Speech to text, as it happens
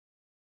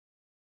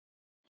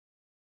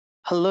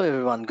Hello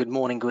everyone, good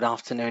morning, good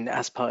afternoon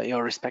as per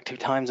your respective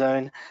time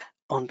zone.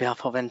 On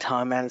behalf of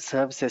entire managed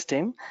services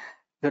team,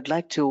 we'd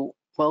like to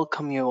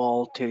welcome you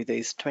all to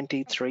this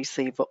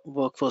 23C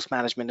Workforce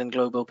Management and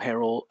Global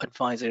Payroll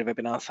Advisory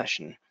webinar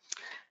session.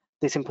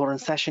 This important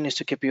session is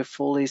to keep you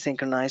fully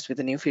synchronized with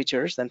the new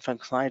features and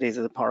functionalities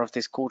as a part of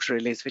this quarter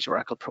release which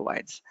Oracle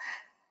provides.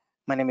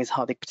 My name is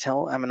Hardik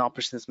Patel. I'm an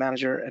operations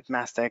manager at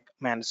Mastek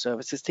Managed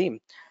Services team.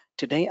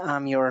 Today,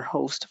 I'm your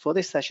host for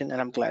this session, and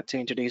I'm glad to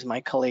introduce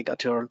my colleague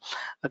Atul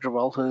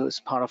Agrawal, who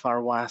is part of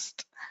our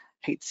vast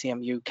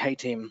HCM UK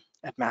team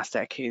at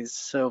Mastek. He's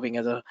serving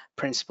as a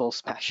principal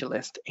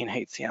specialist in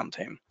HCM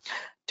team.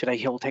 Today,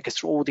 he'll take us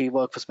through all the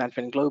Workforce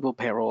Management Global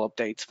Payroll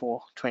updates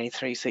for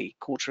 23C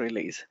quarter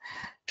release.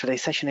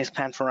 Today's session is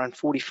planned for around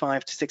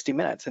 45 to 60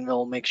 minutes, and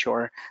we'll make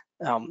sure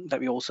that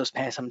we also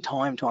spare some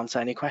time to answer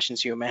any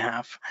questions you may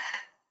have.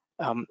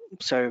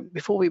 So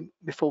before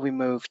we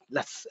move,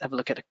 let's have a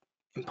look at an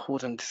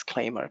important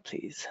disclaimer,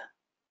 please.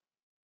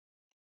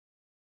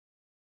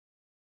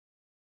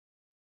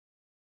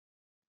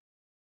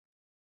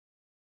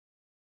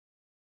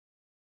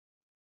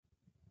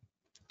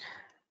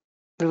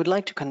 We would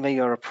like to convey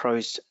your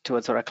approach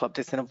towards Oracle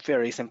updates in a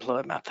very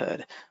simpler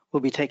method.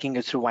 We'll be taking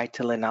you through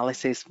vital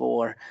analysis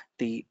for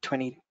the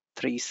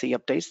 23C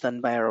updates done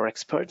by our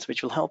experts,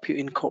 which will help you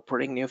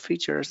incorporating new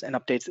features and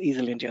updates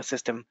easily into your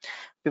system.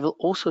 We will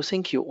also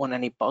sync you on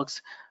any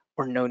bugs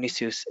or known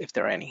issues if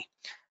there are any.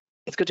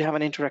 It's good to have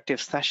an interactive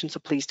session,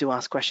 so please do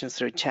ask questions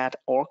through chat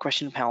or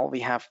question panel. We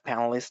have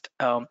panelist,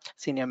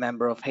 senior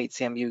member of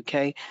HCM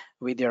UK,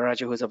 Vidya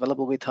Raju, who's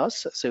available with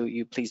us. So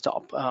you please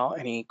drop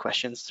any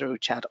questions through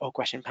chat or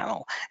question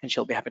panel, and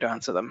she'll be happy to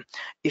answer them.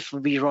 If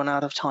we run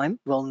out of time,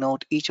 we'll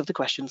note each of the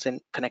questions and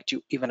connect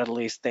you even at a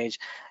later stage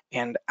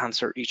and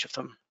answer each of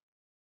them.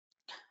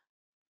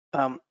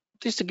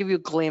 Just to give you a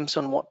glimpse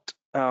on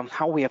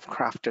how we have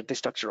crafted the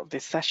structure of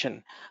this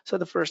session. So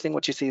the first thing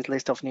what you see is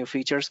list of new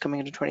features coming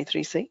into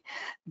 23C,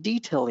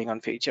 detailing on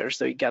features,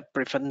 so you get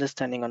brief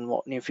understanding on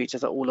what new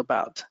features are all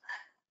about.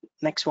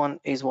 Next one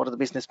is what are the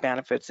business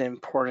benefits and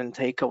important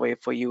takeaway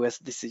for you as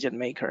decision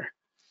maker.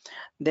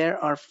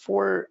 There are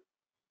 4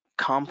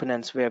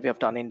 components where we have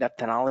done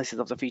in-depth analysis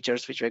of the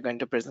features which we're going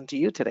to present to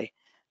you today.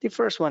 The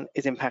first one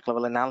is impact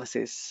level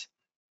analysis,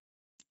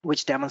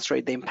 which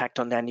demonstrate the impact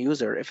on the end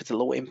user. If it's a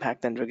low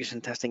impact, then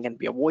regression testing can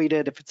be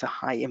avoided. If it's a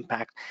high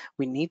impact,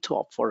 we need to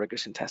opt for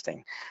regression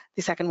testing.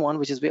 The second one,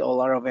 which is we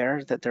all are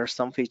aware that there are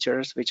some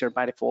features which are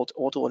by default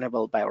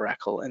auto-enabled by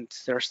Oracle, and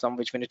there are some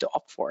which we need to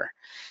opt for.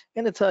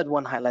 And the third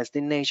one highlights the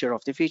nature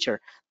of the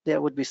feature.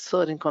 There would be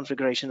certain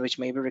configuration which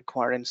may be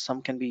required, and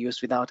some can be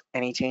used without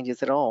any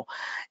changes at all.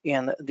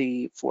 And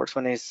the fourth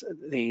one is,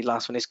 the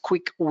last one is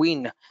quick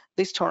win.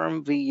 This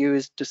term we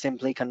use to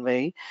simply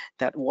convey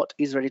that what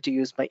is ready to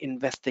use by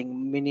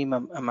investing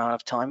minimum amount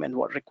of time and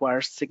what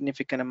requires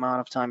significant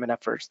amount of time and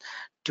efforts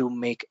to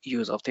make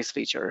use of these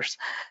features.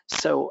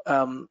 So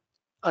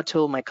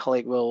Atul, my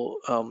colleague, will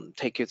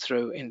take you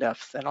through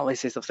in-depth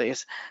analysis of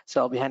this.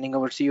 So I'll be handing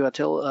over to you,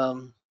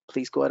 Atul.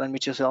 Please go ahead and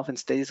unmute yourself, and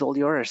stage is all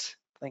yours.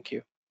 Thank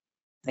you.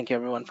 Thank you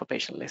everyone for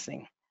patiently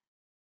listening.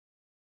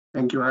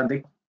 Thank you,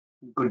 Hardik.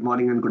 Good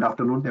morning and good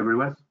afternoon,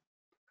 everyone.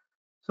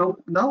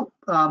 So now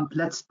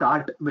let's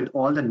start with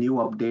all the new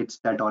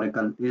updates that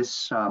Oracle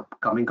is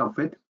coming up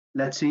with.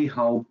 Let's see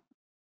how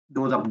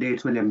those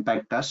updates will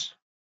impact us.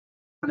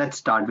 Let's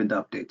start with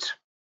the updates.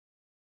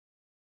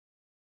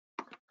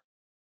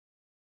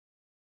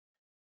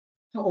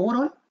 So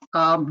overall,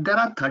 there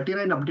are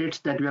 39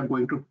 updates that we are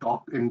going to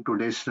talk in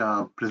today's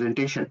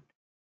presentation.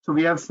 So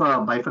we have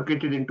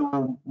bifurcated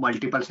into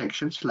multiple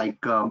sections,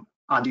 like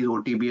are these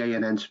OTBI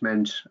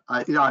enhancements,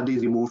 are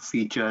these removed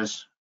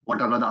features, what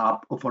are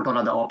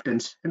the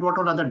opt-ins, and what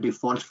are the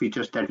default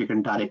features that we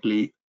can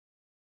directly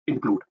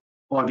include,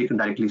 or we can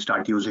directly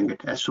start using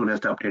it as soon as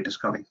the update is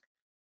coming.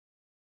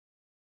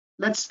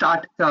 Let's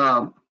start,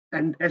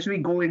 and as we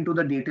go into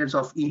the details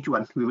of each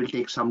one, we will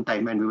take some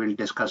time and we will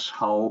discuss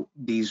how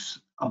these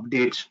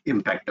updates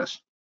impact us.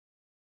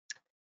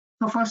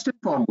 So first and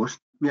foremost,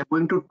 we are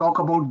going to talk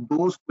about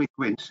those quick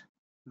wins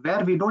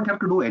where we don't have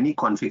to do any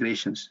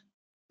configurations.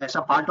 As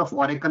a part of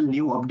Oracle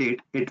new update,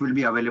 it will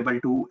be available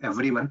to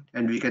everyone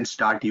and we can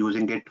start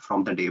using it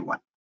from the day one.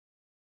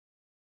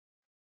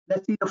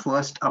 Let's see the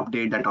first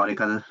update that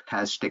Oracle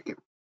has taken.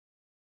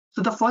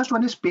 So the first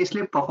one is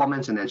payslip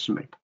performance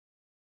enhancement.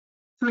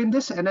 So in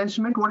this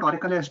enhancement, what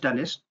Oracle has done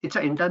is, it's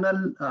an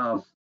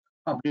internal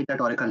update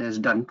that Oracle has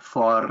done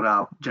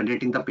for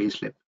generating the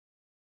payslip.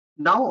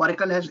 Now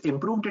Oracle has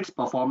improved its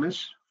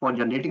performance for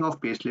generating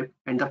of payslip,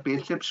 and the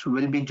payslips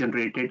will be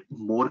generated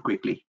more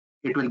quickly.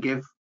 It will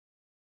give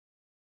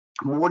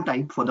more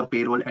time for the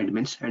payroll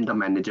admins and the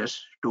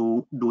managers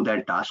to do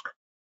that task.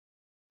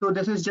 So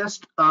this is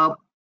just a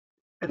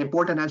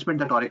report enhancement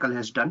that Oracle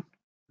has done.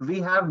 We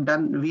have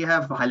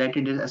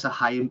highlighted it as a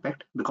high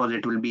impact because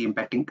it will be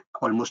impacting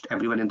almost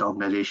everyone in the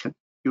organization.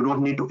 You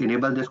don't need to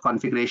enable this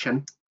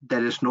configuration.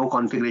 There is no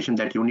configuration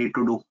that you need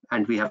to do,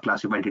 and we have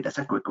classified it as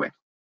a quick win.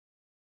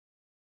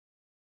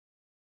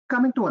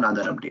 Coming to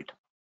another update.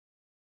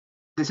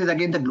 This is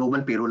again the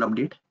global payroll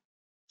update.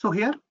 So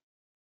here,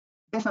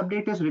 this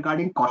update is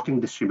regarding costing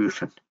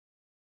distribution.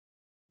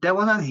 There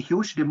was a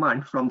huge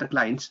demand from the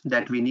clients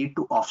that we need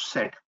to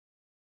offset,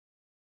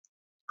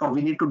 or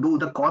we need to do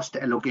the cost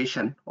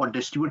allocation or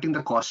distributing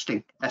the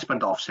costing as per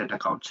the offset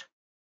accounts.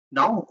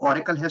 Now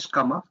Oracle has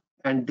come up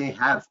and they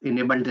have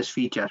enabled this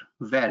feature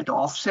where the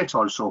offsets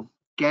also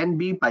can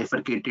be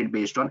bifurcated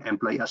based on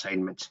employee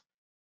assignments.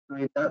 So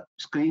in the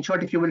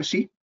screenshot, if you will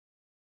see,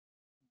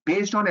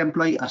 based on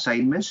employee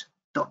assignments,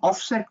 the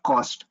offset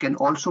cost can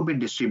also be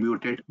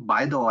distributed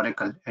by the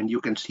Oracle, and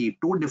you can see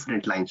two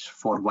different lines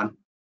for one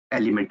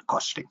element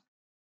costing.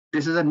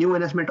 This is a new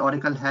enhancement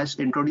Oracle has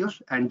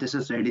introduced, and this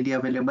is readily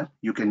available.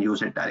 You can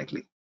use it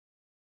directly.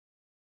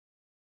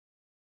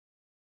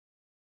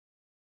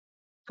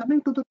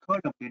 Coming to the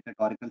third update that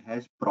Oracle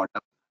has brought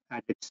up,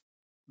 and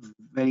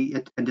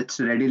it's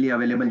readily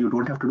available. You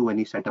don't have to do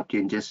any setup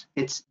changes.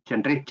 It's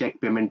generate check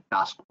payment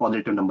task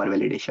positive number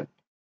validation.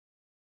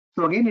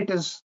 So again, it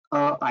is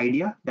an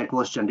idea that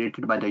was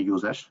generated by the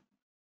users.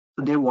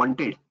 So they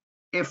wanted,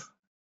 if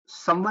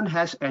someone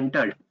has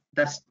entered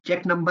the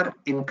check number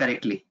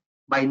incorrectly,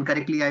 by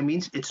incorrectly I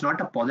means it's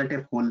not a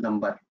positive whole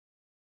number.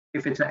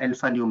 If it's an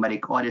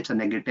alphanumeric or it's a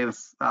negative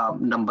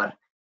number,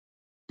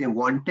 they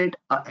wanted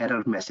a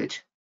error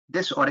message.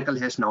 This Oracle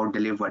has now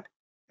delivered.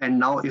 And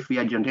now if we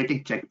are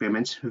generating check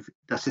payments,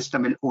 the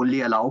system will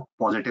only allow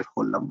positive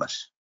whole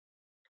numbers.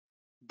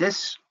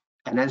 This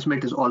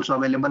enhancement is also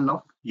available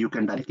now. You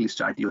can directly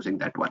start using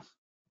that one.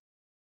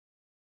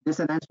 This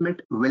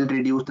enhancement will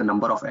reduce the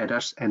number of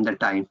errors and the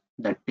time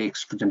that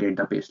takes to generate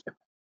the payslip.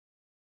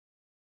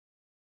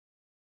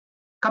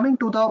 Coming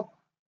to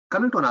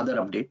another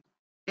update,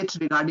 it's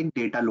regarding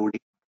data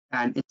loading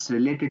and it's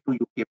related to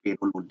UK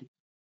payroll only.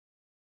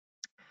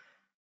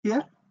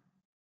 Here,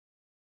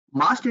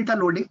 mass data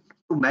loading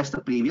to match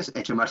the previous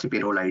HMRC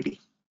payroll ID.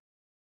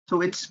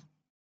 So it's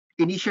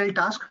initial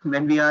task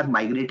when we are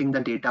migrating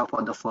the data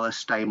for the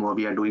first time or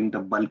we are doing the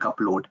bulk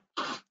upload.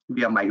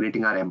 We are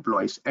migrating our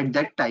employees. At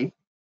that time,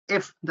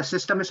 if the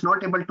system is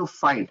not able to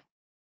find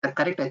the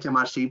correct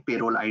HMRC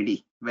payroll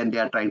ID when they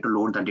are trying to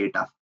load the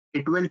data,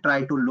 it will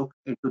try to look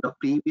into the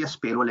previous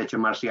payroll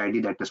HMRC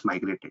ID that is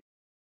migrated.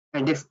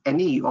 And if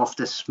any of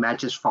this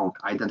match is found,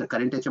 either the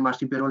current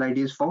HMRC payroll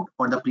ID is found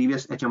or the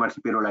previous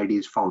HMRC payroll ID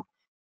is found,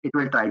 it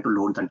will try to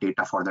load the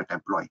data for that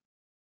employee.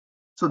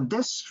 So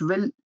this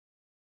will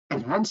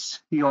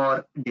enhance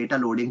your data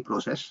loading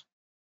process.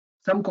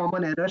 Some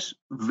common errors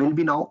will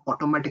be now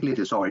automatically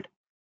resolved.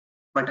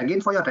 But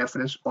again, for your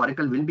reference,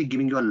 Oracle will be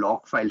giving you a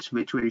log files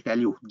which will tell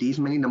you these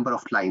many number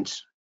of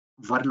lines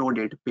were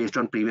loaded based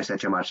on previous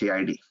HMRC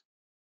ID.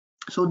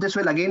 So this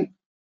will again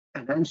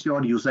enhance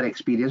your user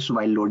experience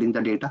while loading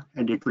the data,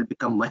 and it will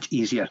become much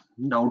easier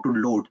now to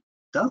load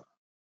the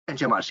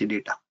HMRC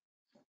data.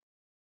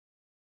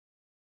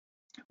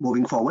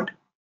 Moving forward,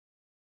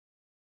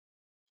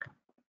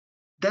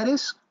 there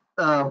is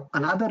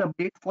another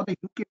update for the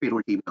UK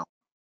payroll team now,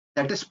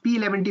 that is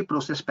P11D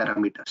process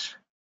parameters.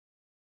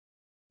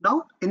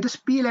 Now, in this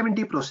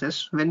P11D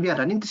process, when we are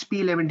running this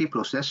P11D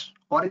process,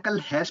 Oracle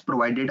has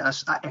provided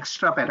us an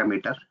extra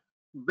parameter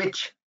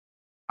which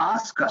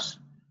asks us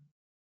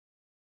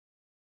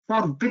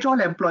for which all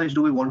employees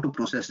do we want to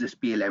process this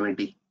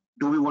P11D.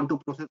 Do we want to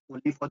process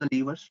only for the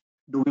leavers?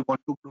 Do we want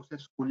to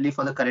process only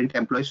for the current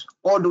employees?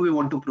 Or do we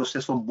want to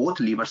process for both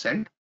leavers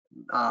and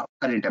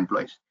current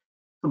employees?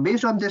 So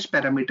based on this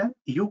parameter,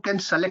 you can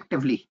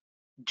selectively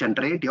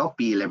generate your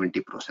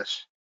P11D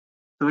process.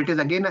 So it is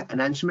again an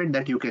enhancement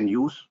that you can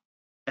use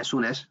as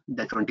soon as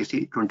the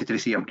 23C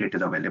update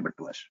is available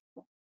to us.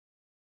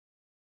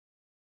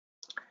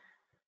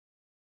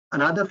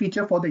 Another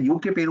feature for the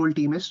UK payroll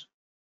team is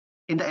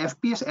in the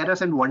FPS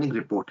errors and warning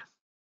report.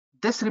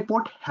 This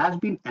report has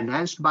been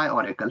enhanced by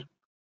Oracle.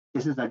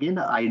 This is again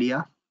the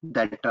idea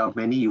that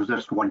many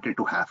users wanted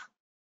to have.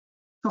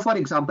 So for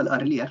example,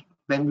 earlier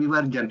when we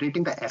were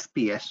generating the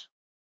FPS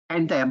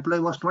and the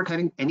employee was not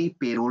having any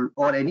payroll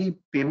or any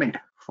payment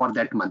for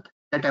that month,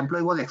 that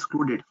employee was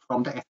excluded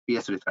from the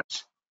FPS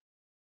results.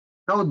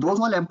 Now, those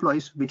all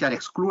employees which are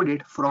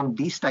excluded from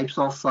these types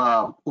of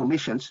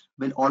omissions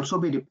will also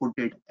be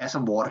reported as a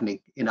warning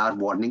in our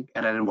warning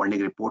error and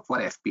warning report for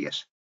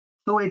FPS.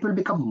 So it will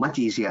become much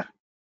easier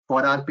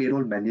for our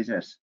payroll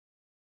managers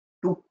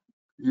to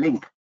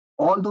link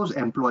all those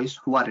employees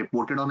who are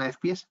reported on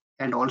FPS,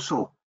 and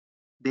also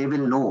they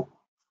will know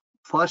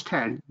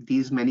firsthand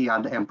these many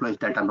are the employees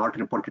that are not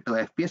reported to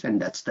FPS,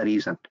 and that's the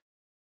reason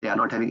they are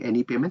not having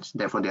any payments,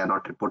 therefore they are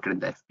not reported in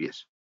the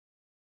FPS.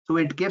 So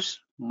it gives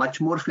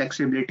much more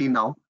flexibility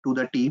now to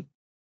the team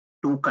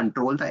to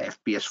control the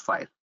FPS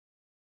file.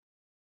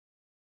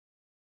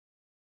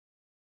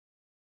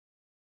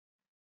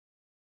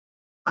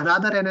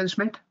 Another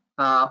announcement,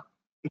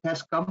 it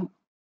has come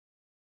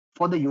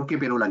for the UK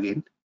payroll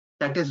again,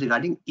 that is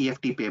regarding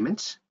EFT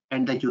payments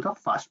and the use of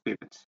fast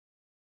payments.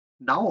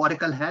 Now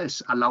Oracle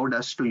has allowed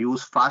us to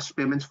use fast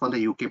payments for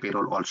the UK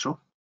payroll also.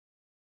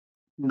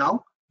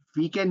 Now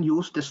we can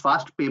use this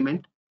fast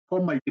payment for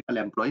multiple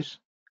employees,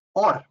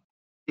 or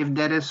If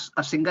there is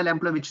a single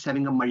employee which is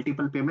having a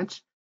multiple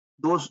payments,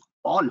 those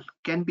all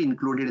can be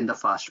included in the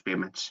fast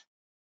payments.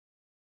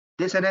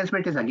 This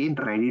enhancement is again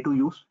ready to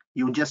use.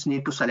 You just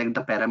need to select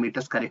the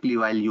parameters correctly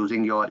while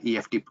using your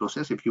EFT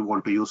process if you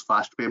want to use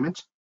fast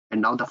payments.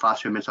 And now the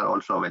fast payments are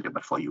also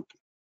available for you.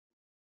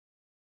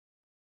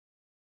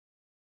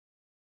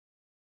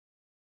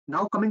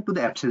 Now coming to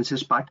the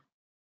absences part.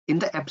 In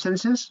the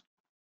absences,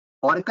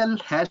 Oracle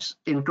has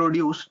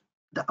introduced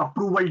the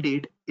approval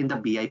date in the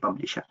BI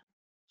publisher.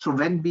 So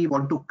when we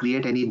want to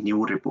create any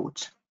new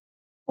reports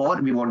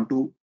or we want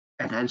to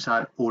enhance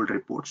our old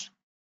reports,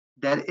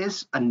 there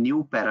is a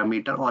new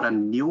parameter or a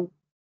new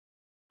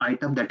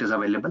item that is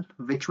available,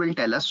 which will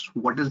tell us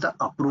what is the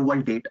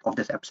approval date of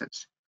this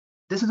absence.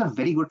 This is a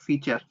very good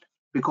feature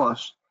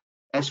because,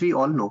 as we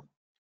all know,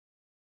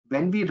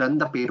 when we run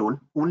the payroll,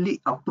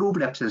 only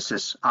approved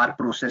absences are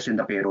processed in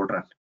the payroll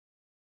run.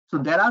 So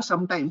there are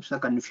sometimes a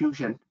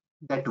confusion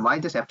that why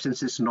this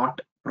absence is not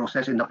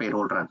processed in the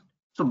payroll run.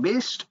 So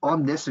based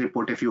on this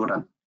report, if you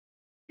run,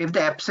 if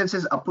the absence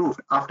is approved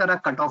after a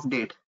cutoff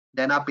date,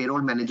 then our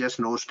payroll managers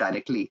knows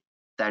directly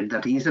that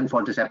the reason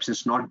for this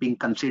absence not being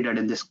considered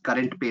in this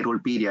current payroll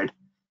period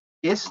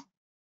is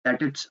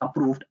that it's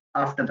approved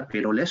after the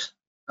payroll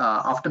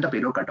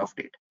cutoff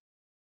date.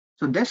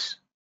 So this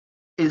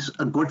is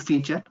a good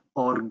feature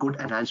or good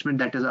enhancement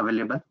that is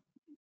available.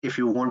 If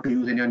you want to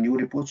use in your new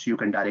reports, you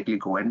can directly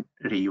go and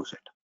reuse it.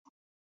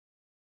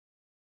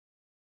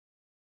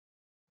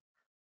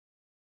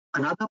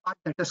 Another part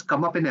that has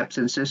come up in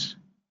absences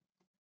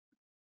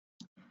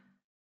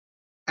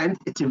and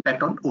its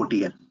impact on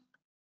OTL.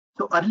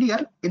 So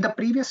earlier in the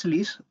previous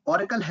release,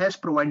 Oracle has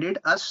provided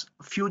us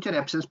future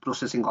absence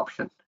processing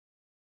option.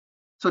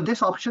 So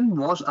this option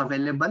was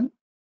available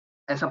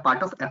as a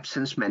part of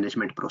absence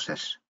management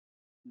process.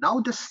 Now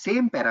the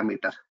same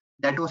parameter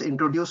that was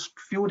introduced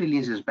few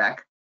releases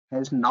back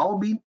has now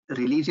been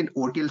released in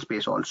OTL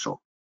space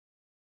also.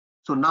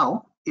 So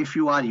now if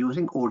you are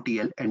using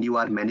OTL and you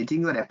are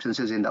managing your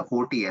absences in the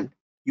OTL,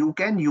 you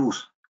can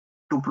use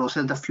to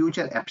process the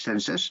future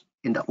absences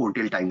in the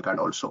OTL time card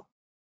also.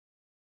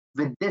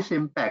 With this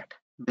impact,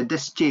 with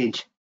this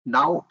change,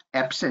 now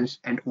absence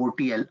and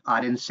OTL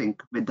are in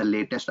sync with the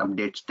latest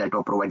updates that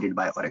were provided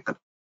by Oracle.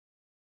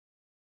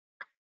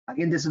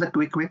 Again, this is a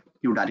quick way.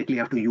 You directly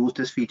have to use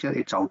this feature.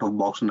 It's out of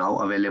box now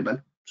available.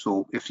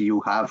 So if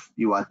you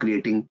are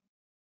creating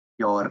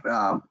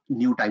your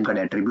new time card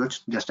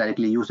attributes, just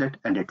directly use it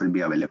and it will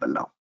be available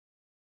now.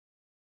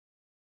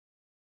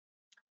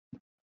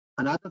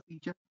 Another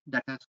feature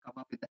that has come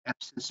up in the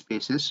absence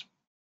spaces,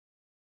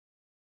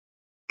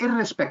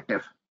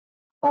 irrespective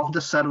of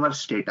the server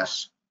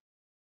status,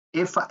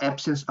 if an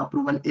absence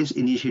approval is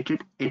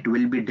initiated, it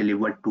will be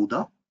delivered to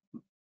the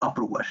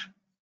approver.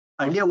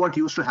 Earlier, what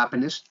used to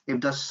happen is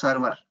if the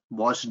server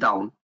was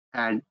down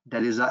and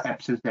there is an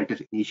absence that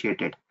is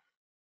initiated,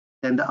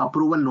 then the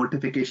approval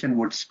notification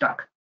would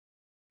stuck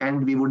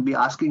and we would be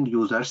asking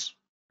users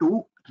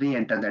to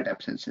re-enter that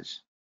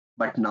absences.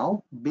 But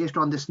now, based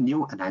on this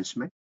new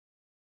enhancement,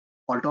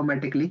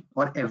 automatically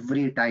or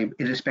every time,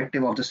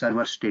 irrespective of the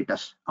server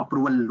status,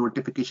 approval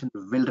notification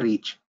will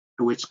reach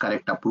to its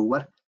correct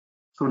approver.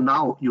 So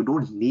now you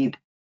don't need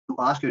to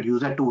ask your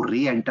user to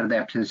re-enter the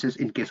absences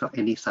in case of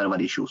any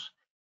server issues.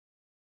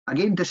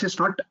 Again, this is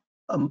not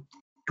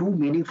too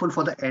meaningful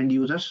for the end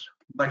users,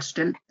 but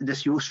still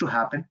this used to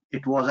happen.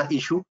 It was an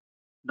issue.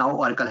 Now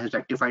Oracle has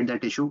rectified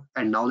that issue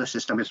and now the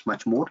system is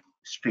much more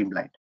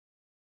streamlined.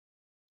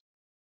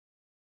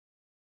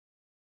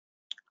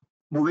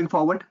 Moving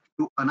forward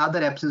to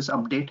another absence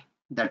update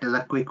that is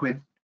a quick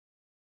win.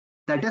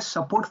 That is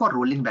support for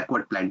rolling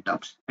backward plan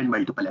terms and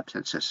multiple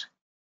absences.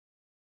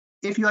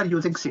 If you are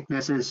using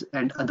sicknesses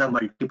and other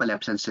multiple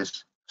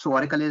absences, so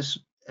Oracle is,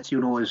 as you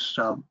know, is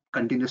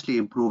continuously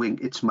improving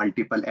its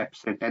multiple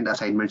absent and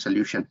assignment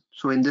solution.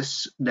 So in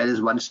this, there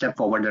is one step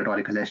forward that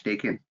Oracle has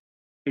taken.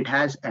 It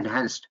has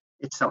enhanced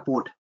its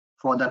support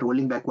for the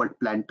rolling backward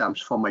plan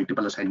terms for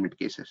multiple assignment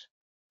cases.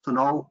 So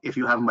now if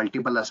you have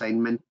multiple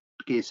assignment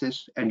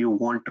cases and you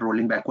want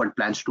rolling backward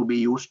plans to be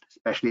used,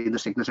 especially in the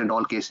sickness and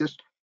all cases,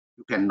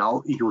 you can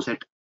now use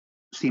it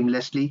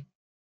seamlessly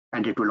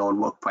and it will all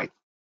work fine.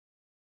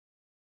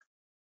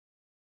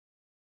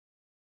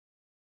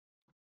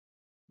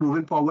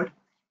 Moving forward,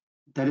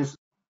 there is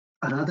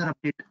another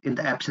update in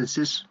the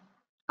absences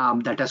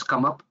that has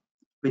come up,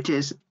 which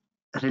is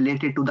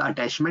related to the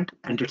attachment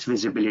and its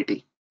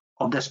visibility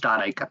of the star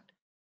icon.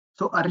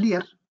 So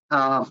earlier,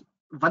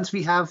 once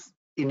we have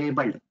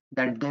enabled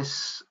that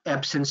this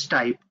absence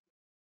type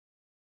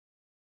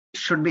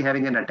should be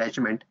having an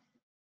attachment,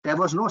 there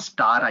was no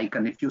star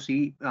icon. If you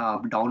see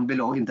down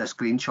below in the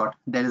screenshot,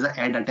 there is an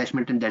add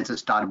attachment and there is a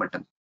star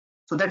button.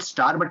 So that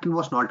star button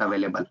was not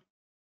available.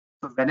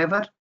 So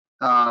whenever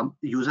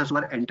users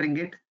were entering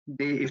it,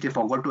 if they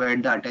forgot to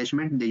add the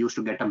attachment, they used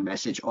to get a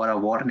message or a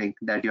warning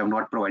that you have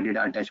not provided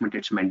an attachment,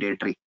 it's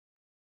mandatory.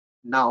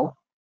 Now,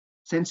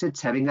 since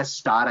it's having a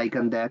star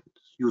icon there,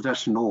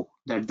 users know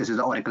that this is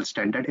the Oracle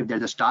standard. If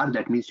there's a star,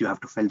 that means you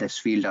have to fill this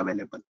field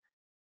available.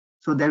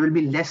 So there will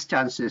be less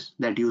chances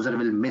that user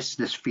will miss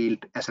this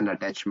field as an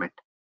attachment.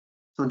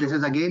 So this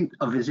is again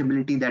a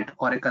visibility that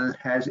Oracle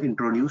has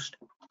introduced.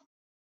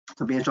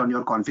 So based on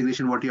your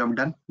configuration, what you have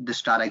done, the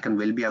star icon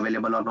will be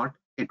available or not,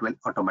 it will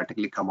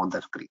automatically come on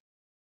the screen.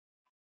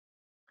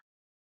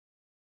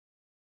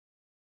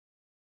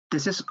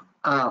 This is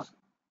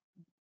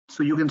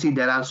so you can see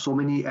there are so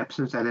many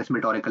absence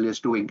enhancement Oracle is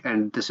doing,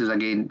 and this is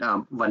again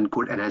one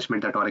good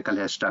enhancement that Oracle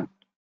has done.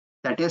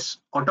 That is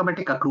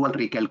automatic accrual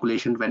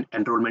recalculation when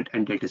enrollment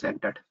end date is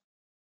entered.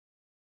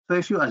 So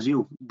if you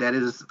assume there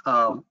is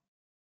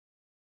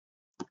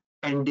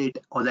end date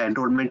or the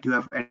enrollment, you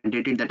have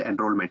ended that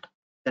enrollment,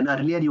 then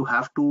earlier you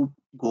have to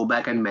go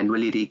back and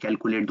manually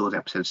recalculate those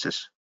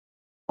absences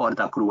or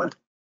the accrual.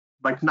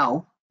 But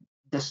now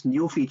this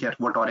new feature,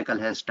 what Oracle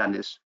has done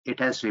is it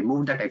has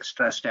removed that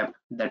extra step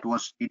that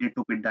was needed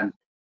to be done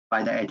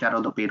by the HR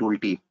or the payroll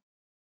team.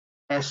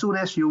 As soon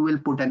as you will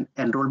put an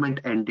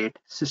enrollment end date,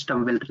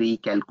 system will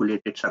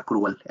recalculate its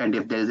accrual, and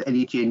if there is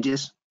any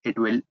changes, it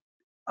will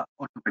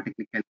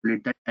automatically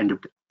calculate that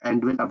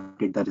and will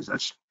update the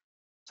results.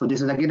 So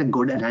this is again a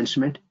good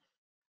enhancement.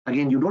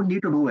 Again, you don't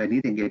need to do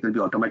anything; it will be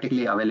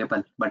automatically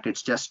available. But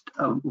it's just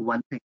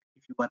one thing.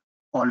 If you are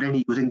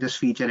already using this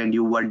feature and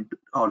you were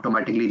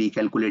automatically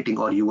recalculating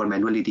or you were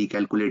manually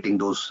recalculating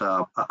those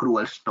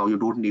accruals, now you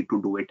don't need to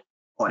do it.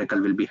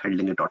 Oracle will be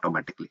handling it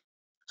automatically.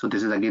 So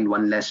this is again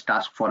one less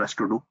task for us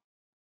to do.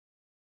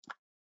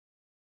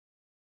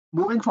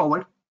 Moving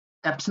forward,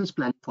 absence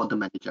plan for the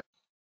manager.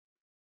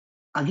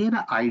 Again,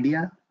 an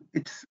idea.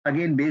 It's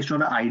again based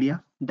on an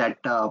idea that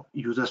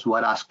users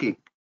were asking.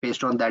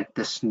 Based on that,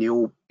 this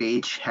new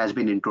page has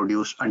been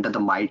introduced under the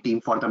My Team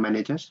for the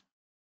managers.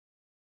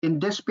 In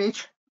this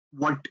page,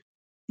 what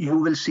you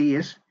will see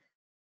is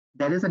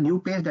there is a new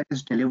page that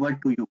is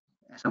delivered to you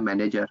as a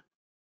manager.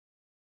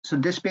 So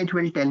this page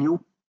will tell you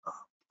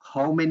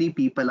how many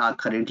people are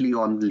currently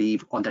on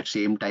leave on that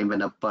same time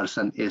when a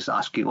person is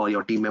asking or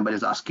your team member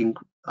is asking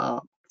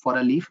for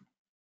a leave.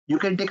 You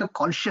can take a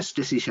conscious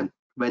decision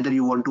whether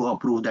you want to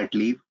approve that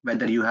leave,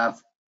 whether you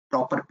have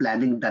proper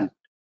planning done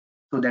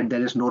so that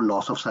there is no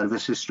loss of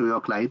services to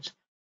your clients.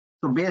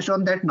 So based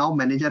on that, now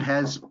manager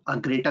has a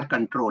greater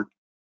control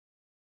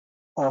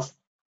of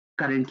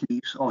current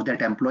leaves of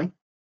that employee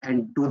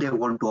and do they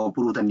want to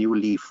approve the new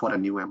leave for a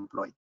new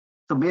employee.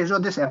 So based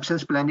on this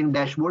absence planning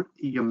dashboard,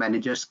 your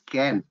managers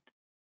can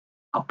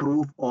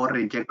approve or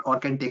reject or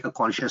can take a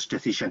conscious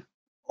decision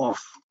of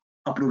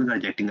approving or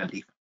rejecting a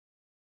leave.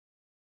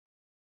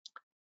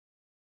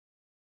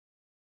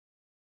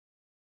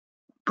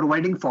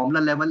 Providing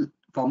formula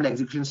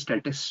execution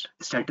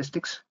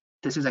statistics.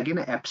 This is again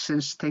an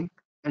absence thing,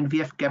 and we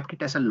have kept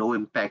it as a low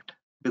impact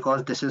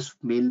because this is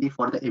mainly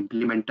for the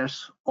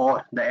implementers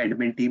or the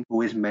admin team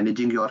who is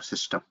managing your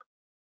system.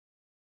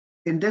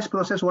 In this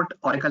process, what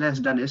Oracle has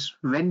done is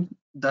when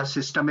the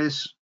system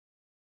is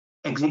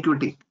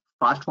executing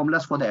fast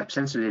formulas for the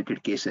absence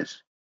related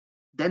cases,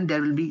 then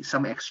there will be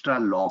some extra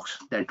logs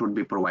that would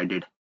be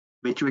provided,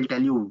 which will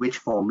tell you which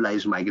formula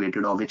is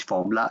migrated or which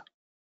formula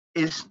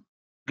is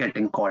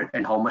getting called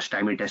and how much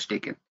time it has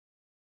taken.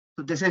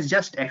 So this is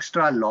just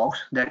extra logs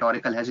that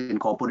Oracle has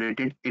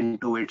incorporated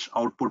into its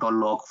output or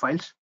log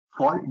files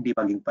for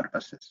debugging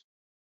purposes.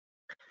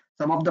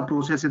 Some of the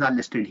processes are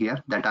listed here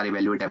that are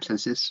evaluate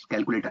absences,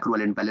 calculate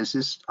accrual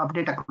imbalances,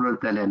 update accrual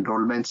plan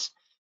enrollments,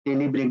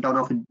 daily breakdown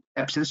of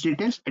absence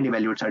details, and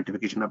evaluate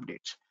certification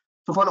updates.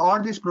 So for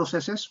all these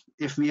processes,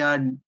 if we are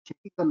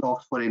checking the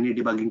logs for any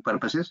debugging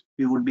purposes,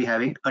 we would be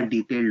having a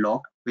detailed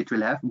log which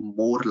will have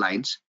more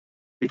lines,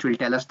 which will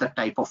tell us the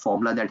type of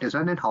formula that is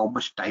run and how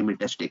much time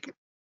it has taken.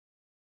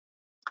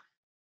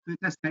 So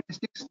the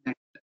statistics that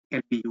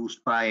can be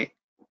used by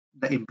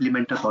the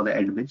implementers or the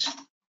admins.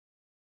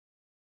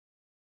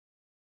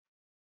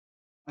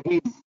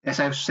 Again, as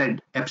I've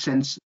said,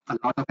 absence, a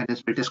lot of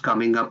enhancement is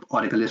coming up.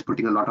 Oracle is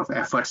putting a lot of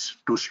efforts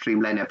to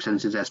streamline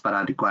absences as per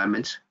our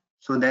requirements.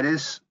 So there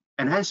is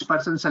enhanced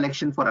person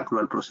selection for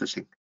accrual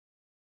processing.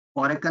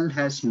 Oracle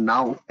has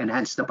now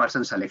enhanced the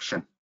person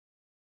selection.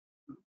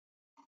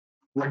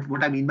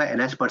 What I mean by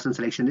enhanced person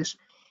selection is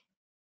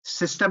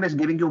system is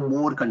giving you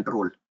more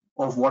control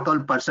of what all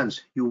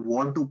persons you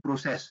want to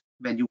process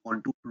when you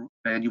want to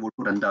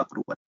run the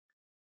approval.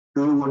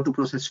 Do you want to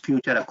process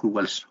future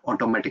accruals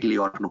automatically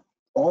or no?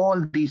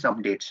 All these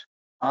updates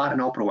are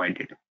now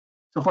provided.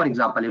 So for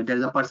example, if there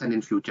is a person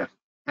in future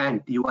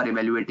and you are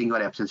evaluating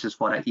your absences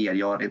for a year,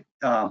 your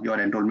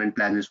enrollment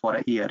plan is for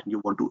a year, you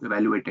want to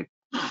evaluate it.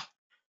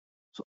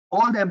 So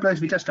all the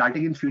employees which are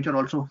starting in future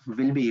also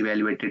will be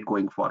evaluated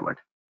going forward.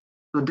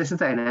 So this is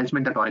the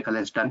enhancement that Oracle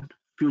has done.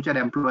 Future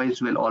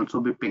employees will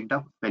also be picked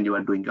up when you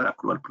are doing your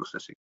accrual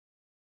processing.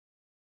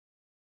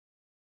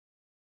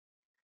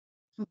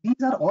 So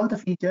these are all the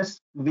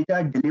features which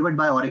are delivered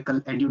by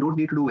Oracle and you don't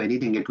need to do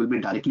anything. It will be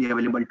directly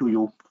available to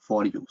you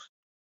for use.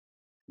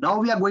 Now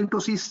we are going to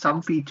see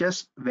some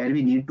features where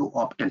we need to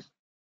opt in.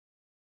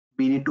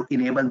 We need to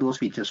enable those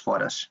features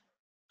for us.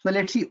 So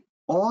let's see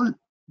all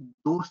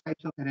those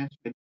types of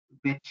enhancements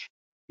which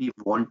we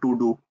want to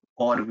do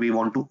or we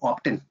want to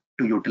opt in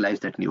to utilize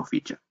that new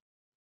feature.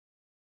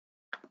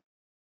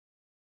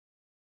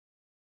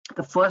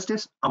 The first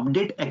is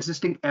update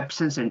existing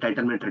absence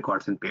entitlement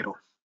records in payroll.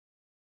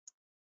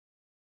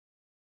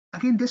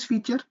 Again, this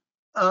feature,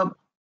 uh,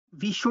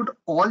 we should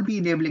all be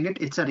enabling it.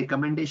 It's a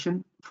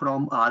recommendation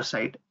from our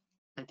side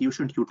that you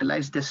should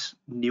utilize this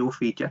new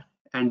feature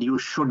and you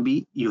should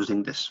be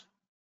using this.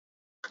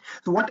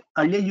 So what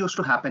earlier used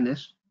to happen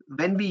is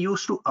when we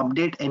used to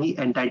update any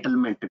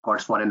entitlement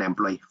records for an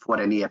employee for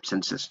any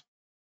absences,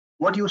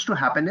 what used to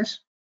happen is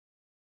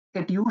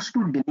it used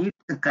to delete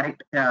the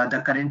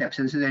current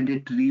absences and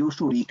it used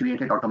to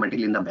recreate it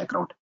automatically in the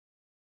background.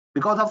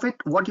 Because of it,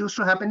 what used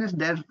to happen is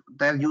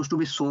there used to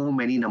be so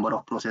many number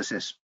of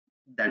processes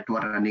that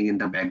were running in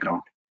the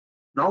background.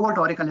 Now what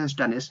Oracle has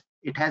done is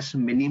it has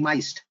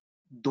minimized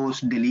those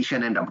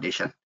deletion and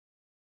updation.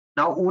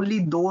 Now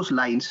only those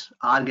lines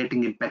are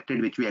getting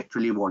impacted which we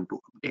actually want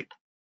to update.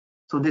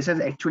 So this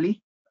has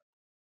actually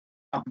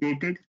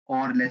updated,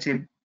 or let's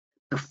say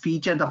the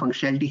feature, the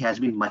functionality has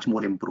been much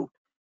more improved.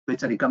 So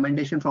it's a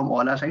recommendation from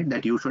all our side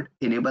that you should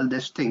enable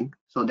this thing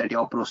so that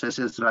your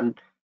processes run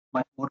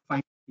much more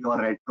fine. Your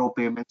retro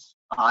payments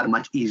are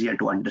much easier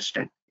to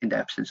understand in the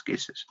absence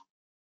cases.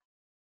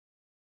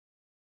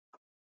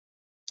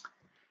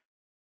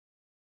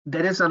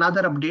 There is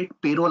another update,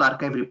 payroll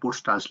archive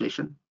reports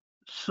translation.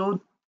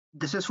 So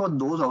this is for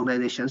those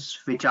organizations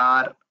which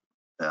are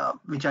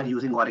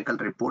using Oracle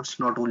reports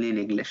not only in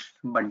English,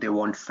 but they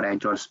want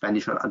French or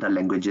Spanish or other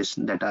languages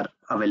that are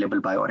available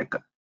by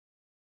Oracle.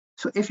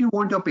 So if you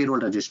want your payroll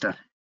register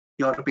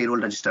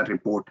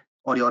report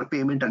or your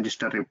payment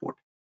register report,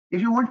 if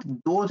you want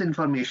those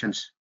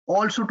informations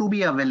also to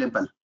be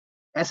available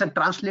as a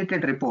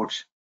translated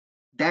reports,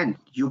 then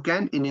you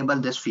can enable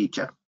this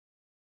feature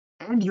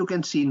and you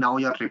can see now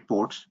your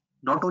reports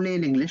not only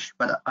in English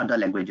but other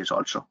languages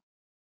also.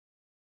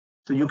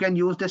 So you can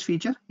use this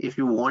feature if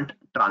you want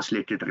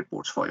translated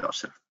reports for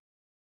yourself.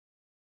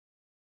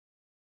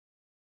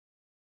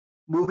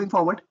 Moving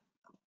forward,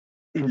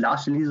 in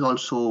last release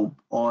also,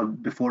 or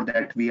before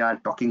that, we are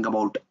talking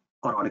about,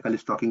 or Oracle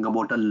is talking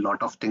about a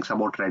lot of things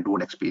about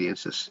Redwood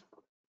experiences.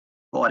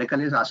 Oracle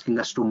is asking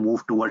us to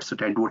move towards the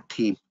Redwood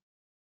theme.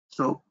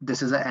 So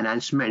this is an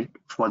enhancement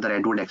for the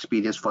Redwood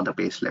experience for the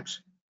payslips.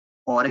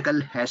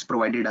 Oracle has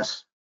provided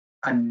us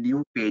a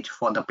new page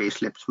for the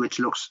payslips, which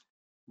looks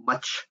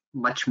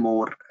much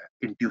more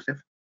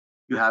intuitive.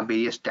 You have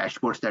various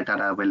dashboards that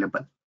are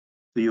available.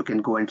 So you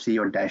can go and see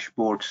your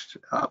dashboards.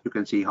 You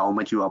can see how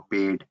much you are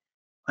paid.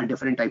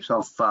 Different types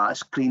of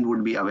screen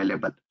would be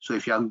available. So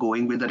if you are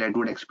going with the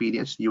Redwood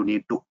experience, you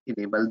need to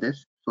enable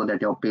this so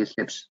that your pay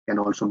slips can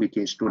also be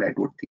changed to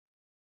Redwood theme.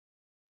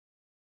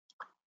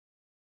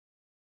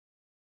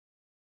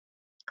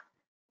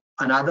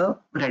 Another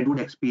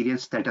Redwood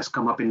experience that has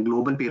come up in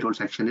global payroll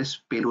section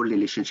is payroll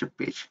relationship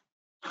page.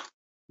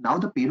 Now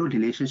the payroll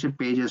relationship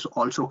page is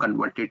also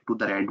converted to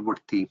the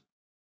Redwood theme,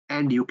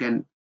 and you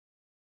can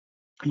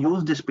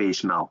use this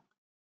page now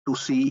to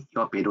see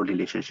your payroll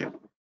relationship.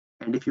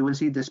 And if you will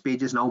see, this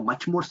page is now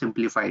much more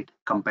simplified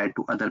compared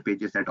to other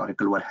pages that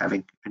Oracle were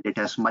having, and it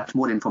has much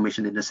more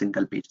information in a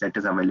single page that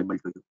is available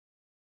to you.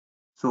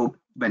 So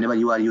whenever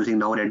you are using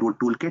now Redwood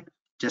Toolkit,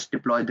 just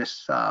deploy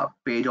this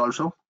page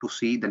also to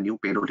see the new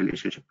payroll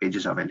relationship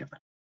pages available.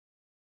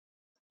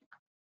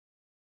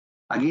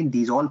 Again,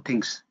 these all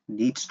things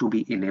needs to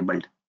be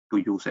enabled to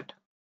use it.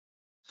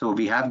 So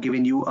we have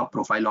given you a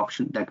profile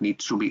option that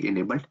needs to be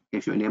enabled.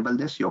 If you enable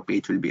this, your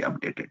page will be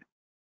updated.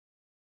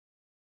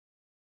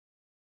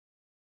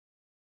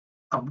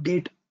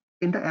 Update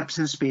in the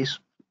absence space,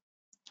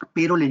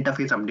 payroll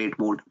interface update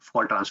mode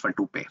for transfer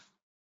to pay.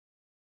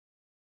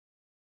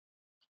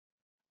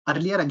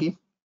 Earlier again,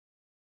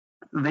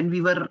 when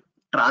we were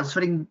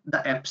transferring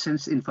the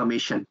absence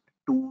information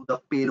to the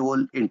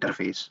payroll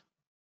interface,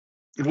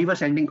 we were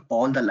sending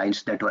all the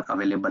lines that were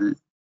available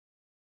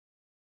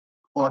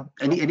or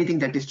anything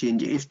that is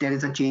changing. If there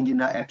is a change in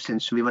the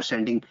absence, we were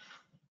sending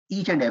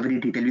each and every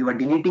detail. We were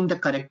deleting the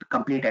correct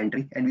complete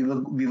entry and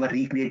we were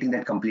recreating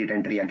that complete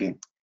entry again.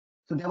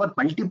 So there were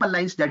multiple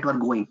lines that were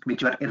going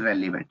which were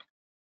irrelevant.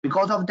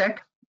 Because of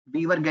that,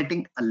 we were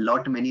getting a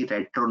lot many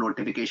retro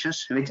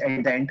notifications which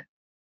at the end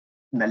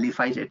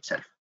nullifies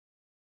itself.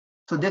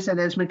 So this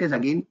enhancement is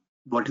again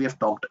what we have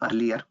talked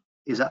earlier,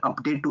 is an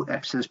update to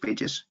absence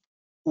pages.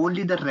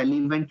 Only the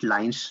relevant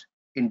lines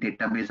in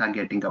database are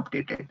getting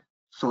updated,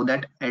 so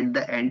that at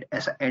the end,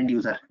 as an end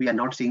user, we are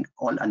not seeing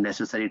all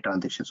unnecessary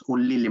transactions.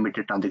 Only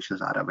limited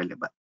transactions are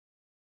available.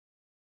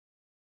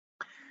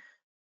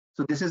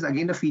 So this is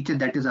again a feature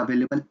that is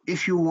available.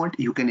 If you want,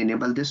 you can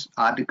enable this.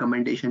 Our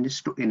recommendation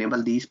is to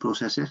enable these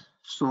processes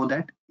so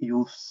that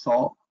you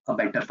saw a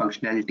better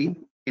functionality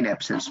in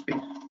absence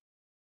space.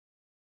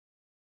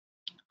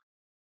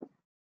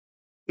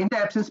 In the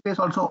absence space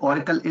also,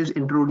 Oracle is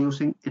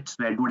introducing its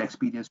Redwood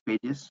experience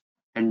pages,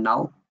 and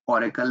now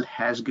Oracle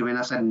has given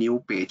us a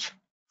new page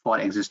for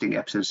existing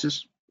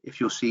absences.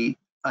 If you see,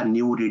 a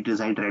new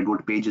redesigned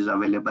Redwood page is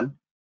available.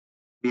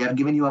 We have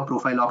given you a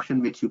profile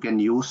option which you can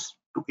use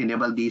to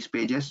enable these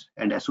pages,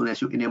 and as soon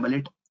as you enable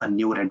it, a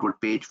new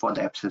Redwood page for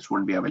the absence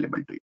would be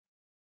available to you.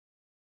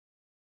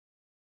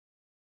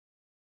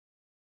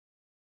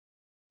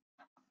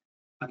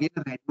 Again,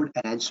 a Redwood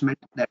arrangement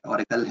that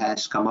Oracle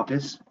has come up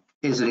is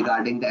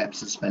regarding the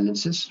absence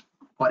balances.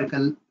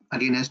 Oracle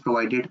again has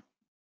provided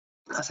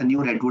us a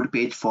new Redwood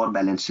page for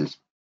balances.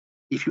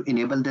 If you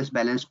enable this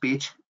balance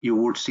page, you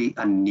would see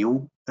a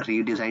new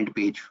redesigned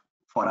page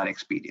for our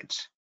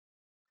experience.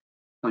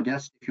 So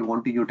just if you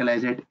want to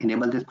utilize it,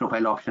 enable this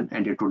profile option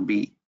and it would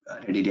be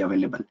readily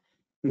available.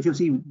 If you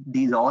see,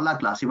 these all are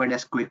classified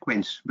as quick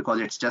wins because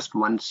it's just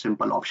one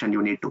simple option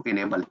you need to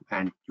enable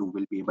and you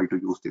will be able to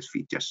use these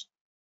features.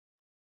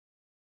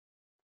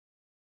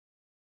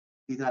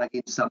 These are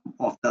again some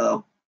of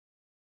the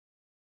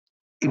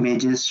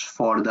images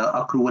for the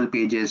accrual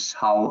pages,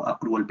 how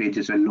accrual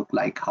pages will look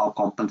like, how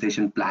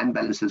compensation plan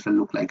balances will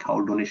look like,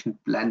 how donation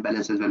plan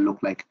balances will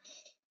look like.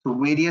 So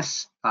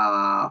various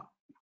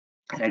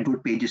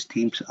Redwood pages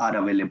themes are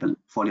available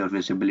for your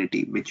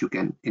visibility, which you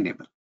can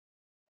enable.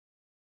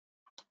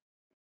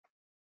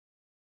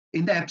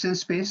 In the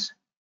absence space,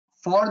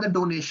 for the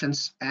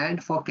donations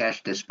and for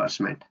cash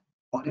disbursement,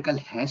 Oracle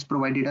has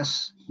provided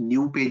us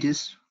new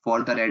pages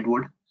for the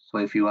Redwood. So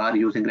if you are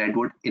using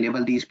Redwood,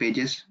 enable these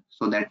pages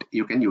so that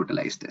you can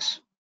utilize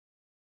this.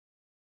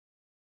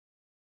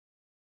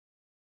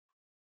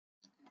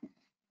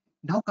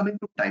 Now coming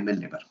to time and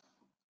labor.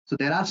 So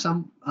there are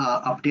some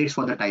updates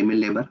for the time and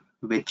labor,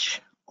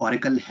 which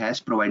Oracle has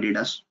provided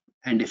us.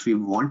 And if we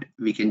want,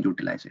 we can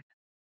utilize it.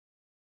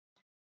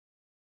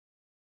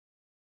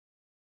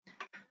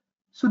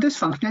 So this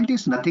functionality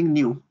is nothing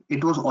new.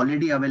 It was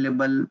already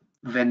available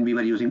when we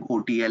were using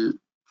OTL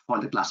for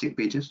the classic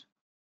pages.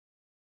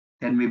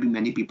 There may be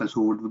many people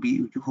who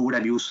would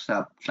have used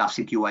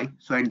classic UI.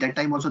 So at that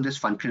time also this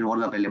function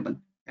was available.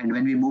 And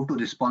when we moved to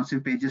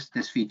responsive pages,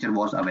 this feature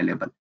was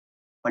available.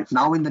 But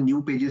now in the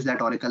new pages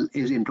that Oracle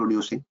is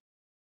introducing,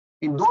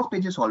 in those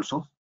pages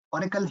also,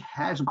 Oracle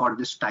has got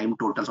this time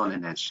totals on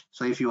enhanced.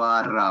 So if you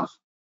are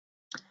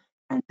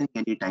entering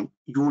any time,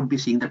 you would be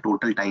seeing the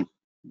total time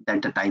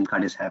that the time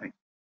card is having.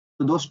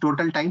 So those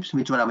total times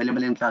which were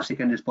available in classic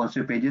and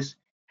responsive pages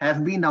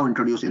have been now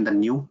introduced in the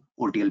new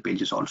OTL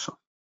pages also.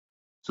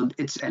 So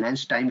it's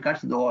enhanced time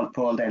cards, though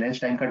for all the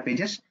enhanced time card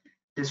pages,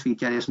 this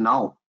feature is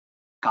now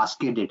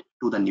cascaded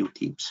to the new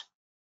themes.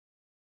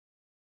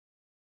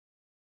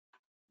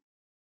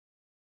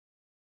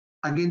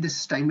 Again, this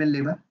is time and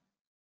labor,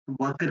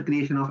 worker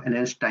creation of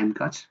enhanced time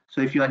cards. So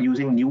if you are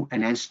using new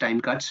enhanced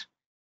time cards,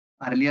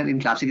 earlier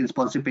in classic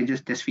responsive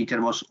pages, this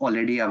feature was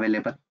already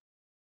available.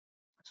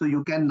 So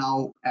you can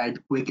now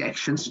add quick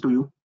actions to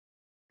you.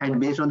 And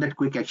based on that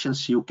quick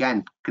actions, you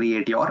can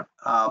create your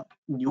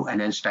new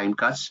enhanced time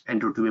cards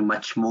and it will be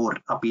much more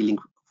appealing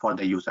for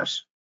the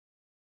users.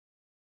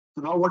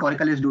 So now what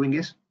Oracle is doing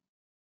is,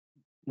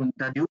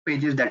 the new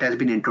pages that has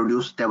been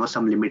introduced, there were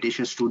some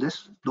limitations to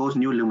this. Those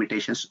new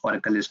limitations,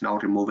 Oracle is now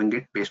removing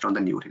it based on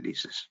the new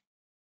releases.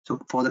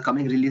 So for the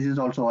coming releases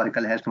also,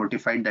 Oracle has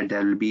notified that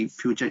there will be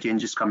future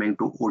changes coming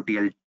to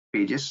OTL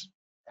pages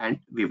and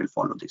we will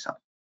follow this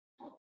up.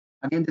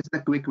 Again, this is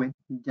a quick win.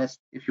 Just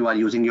if you are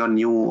using your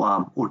new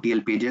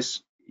OTL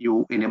pages,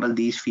 you enable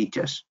these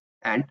features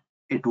and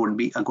it would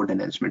be a good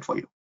enhancement for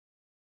you.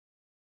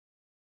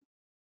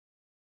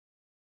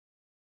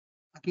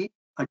 Okay,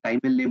 a time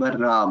and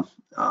labor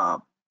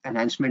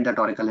enhancement that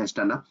Oracle has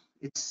done.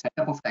 It's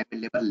setup of time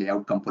and labor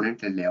layout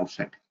component and layout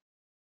set.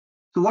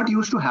 So what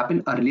used to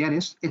happen earlier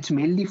is it's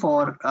mainly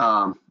for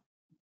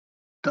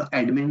the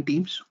admin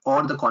teams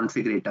or the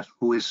configurator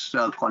who is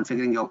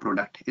configuring your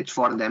product. It's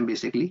for them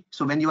basically.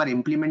 So when you are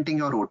implementing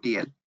your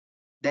OTL,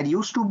 there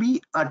used to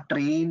be a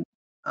train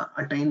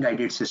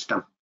guided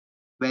system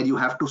where you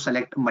have to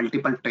select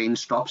multiple train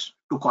stops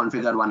to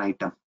configure one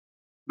item.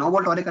 Now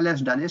what Oracle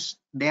has done is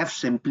they have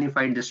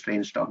simplified this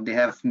train stop. They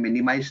have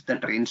minimized the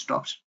train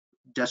stops.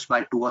 Just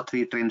by 2 or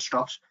 3 train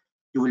stops,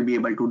 you will be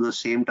able to do the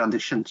same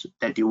transactions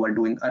that you were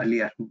doing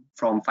earlier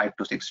from 5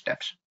 to 6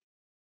 steps.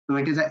 So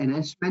it is an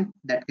enhancement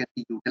that can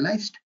be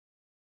utilized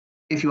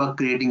if you are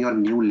creating your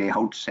new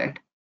layout set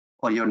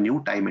or your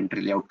new time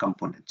entry layout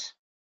components.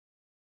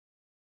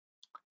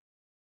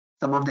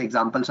 Some of the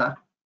examples are,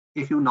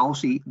 if you now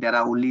see there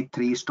are only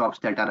 3 stops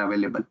that are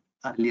available.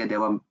 Earlier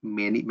there were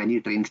many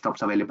train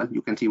stops available.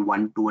 You can see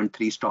 1, 2 and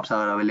 3 stops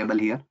are available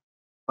here.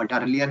 But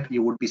earlier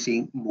you would be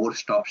seeing more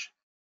stops.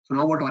 So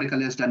now what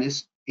Oracle has done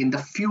is in the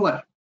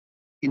fewer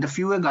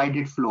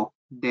guided flow,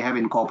 they have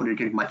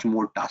incorporated much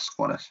more tasks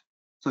for us.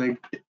 So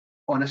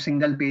on a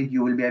single page,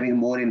 you will be having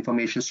more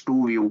information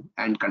to view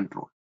and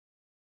control.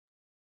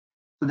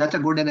 So that's a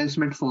good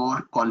enhancement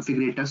for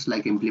configurators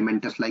like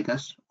implementers like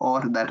us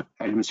or the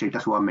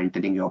administrators who are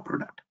maintaining your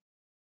product.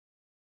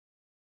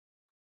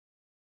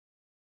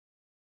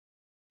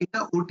 In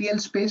the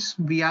OTL space,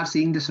 we are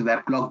seeing this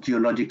weblock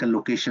geological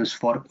locations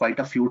for quite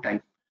a few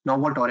times. Now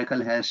what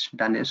Oracle has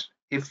done is,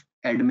 if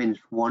admin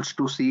wants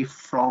to see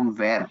from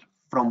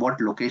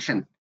what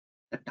location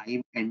the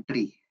time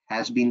entry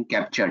has been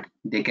captured,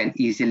 they can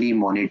easily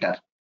monitor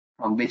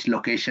from which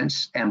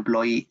locations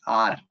employee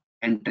are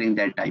entering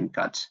their time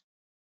cards.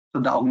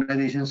 So the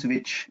organizations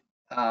which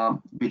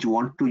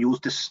want to use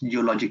this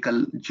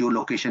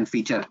geolocation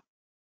feature,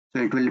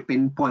 so it will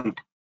pinpoint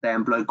the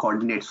employee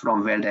coordinates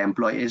from where the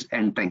employee is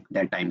entering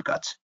their time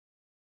cards.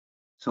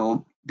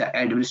 So the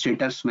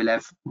administrators will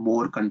have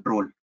more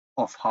control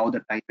of how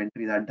the time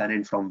entries are done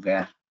and from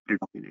where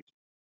predominantly.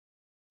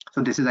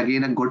 So this is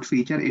again a good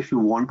feature. If you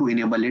want to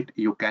enable it,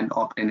 you can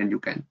opt in and you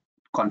can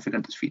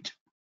configure this feature.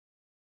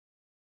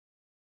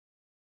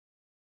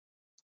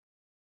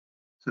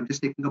 So I'm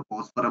just taking a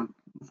pause for a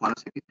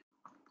second.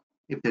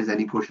 If there's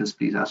any questions,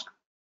 please ask.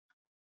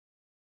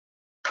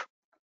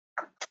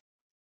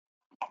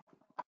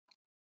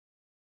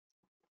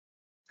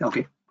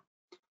 Okay.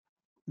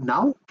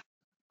 Now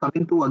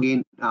coming to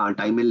again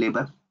time and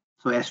labor.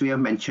 So as we have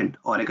mentioned,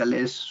 Oracle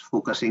is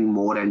focusing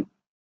more and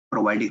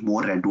providing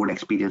more Redwood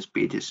experience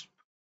pages.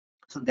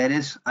 So there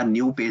is a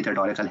new page that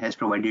Oracle has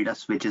provided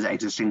us, which is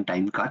existing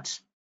time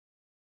cards.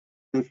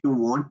 If you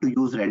want to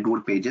use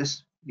Redwood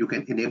pages, you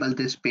can enable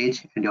this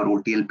page and your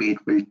OTL page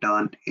will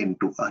turn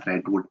into a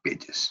Redwood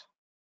pages.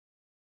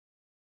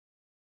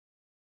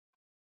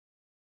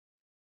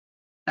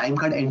 Time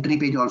card entry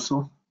page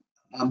also.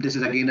 This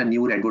is again a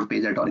new Redwood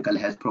page that Oracle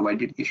has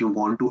provided. If you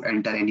want to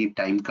enter any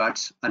time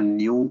cards, a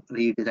new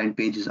redesigned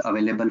page is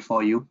available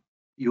for you.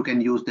 You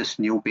can use this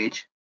new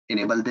page.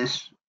 Enable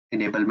this.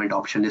 Enablement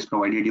option is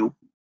provided you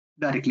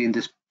directly in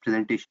this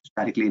presentation.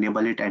 Directly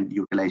enable it and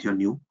utilize your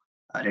new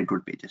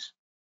Redwood pages.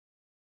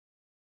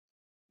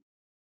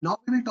 Now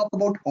we will talk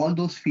about all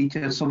those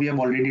features. So we have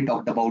already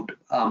talked about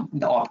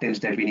the opt-ins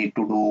that we need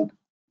to do.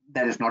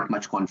 There is not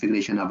much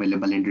configuration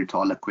available and it's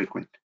all a quick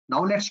win.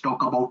 Now let's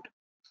talk about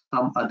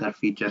some other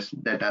features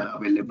that are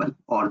available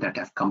or that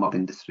have come up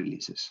in this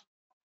releases.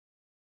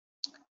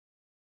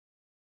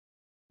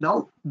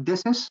 Now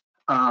this is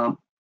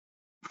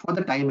for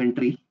the time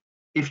entry.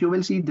 If you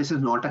will see, this is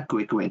not a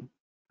quick win,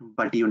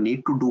 but you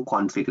need to do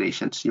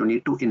configurations. You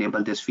need to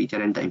enable this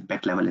feature and the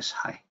impact level is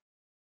high.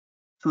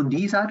 So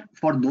these are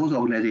for those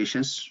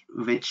organizations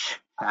which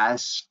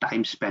has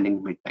time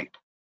spanning midnight.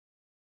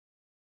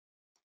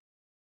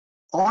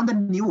 On the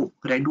new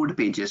Redwood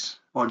pages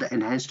or the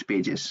enhanced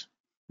pages,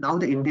 now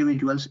the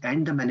individuals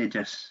and the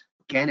managers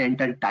can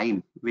enter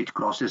time which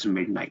crosses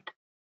midnight.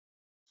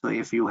 So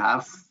if you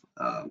have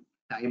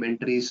time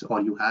entries or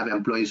you have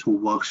employees who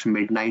works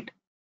midnight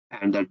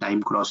and their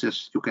time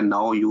crosses, you can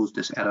now use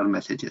this error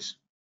messages.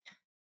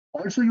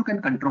 Also, you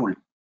can control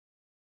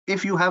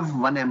if you have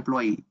one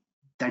employee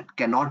that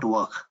cannot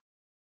work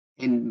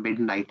in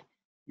midnight,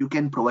 you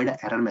can provide an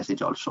error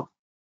message also.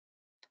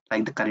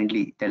 Like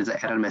currently there is an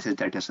error message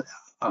that is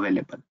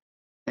available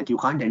that you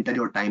can't enter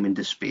your time in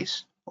this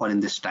space or in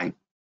this time.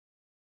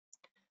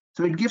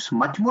 So it gives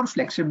much more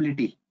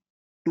flexibility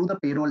to the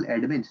payroll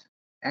admins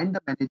and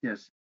the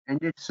managers,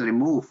 and it's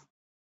remove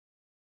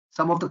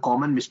some of the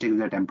common mistakes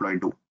that employee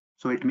do.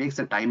 So it makes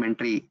the time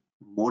entry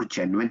more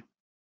genuine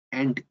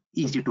and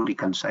easy to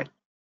reconcile.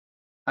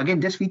 Again,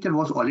 this feature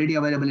was already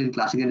available in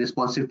classic and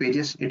responsive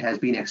pages. It has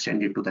been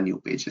extended to the new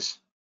pages.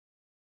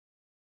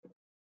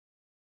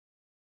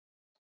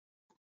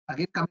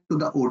 Again, coming to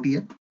the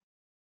OTL.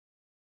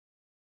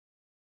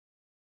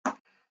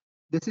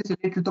 This is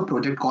related to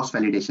project cost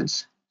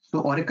validations. So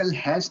Oracle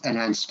has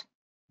enhanced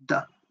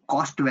the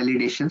cost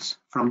validations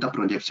from the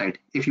project side.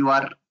 If you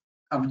are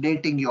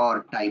updating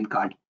your time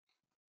card,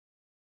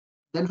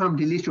 then from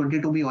release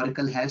 22B,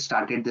 Oracle has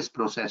started this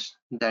process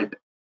that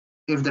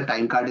if the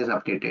time card is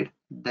updated,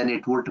 then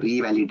it would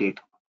revalidate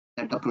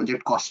that the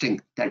project costing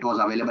that was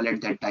available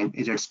at that time,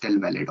 is it still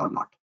valid or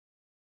not?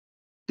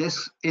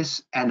 This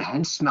is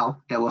enhanced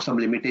now. There were some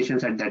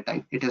limitations at that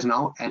time. It is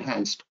now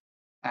enhanced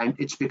and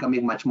it's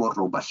becoming much more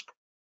robust.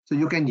 So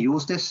you can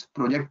use this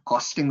project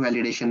costing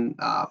validation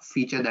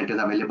feature that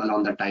is available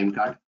on the time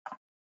card.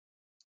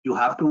 You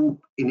have to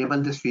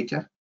enable this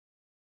feature.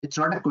 It's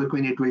not a quick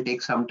win. It will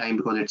take some time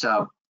because it's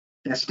a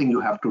testing you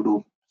have to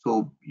do.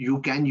 So you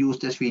can use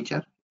this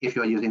feature if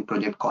you are using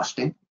project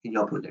costing in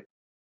your project.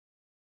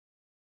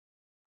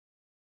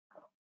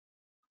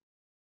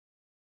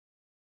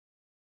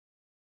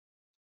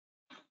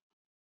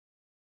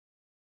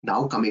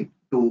 Now coming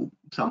to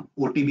some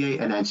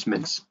OTBI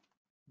enhancements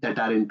that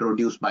are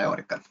introduced by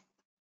Oracle.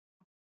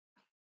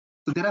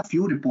 So there are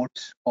few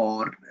reports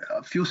or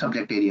a few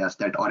subject areas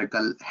that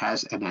Oracle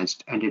has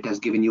enhanced, and it has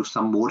given you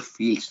some more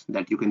fields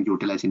that you can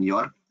utilize in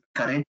your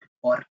current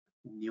or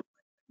new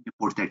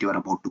reports that you are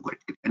about to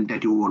create and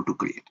that you want to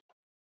create.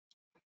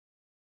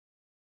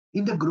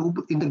 In the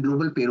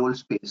global payroll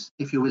space,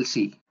 if you will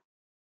see,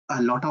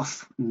 a lot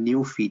of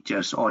new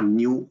features or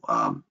new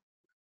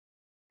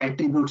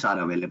attributes are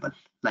available,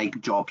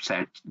 like job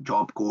set,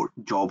 job code,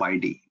 job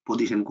ID,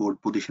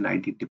 code, position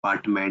ID,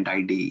 department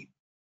ID,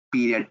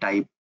 period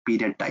type,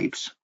 period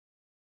types.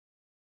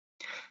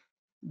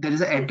 There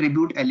is an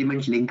attribute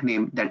element link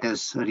name that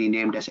is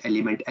renamed as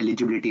element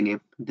eligibility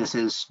name. This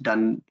is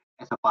done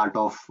as a part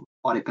of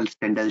Oracle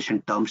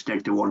standardization terms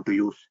that they want to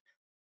use.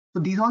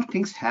 So these all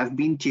things have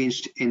been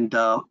changed in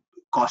the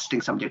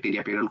costing subject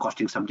area, payroll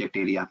costing subject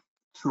area.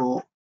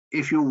 So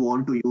if you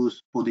want to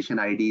use position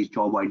IDs,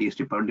 job IDs,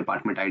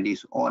 department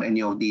IDs, or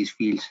any of these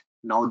fields,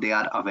 now they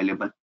are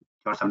available.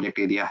 Your subject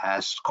area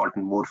has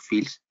gotten more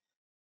fields.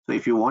 So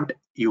if you want,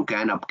 you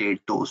can update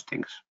those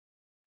things.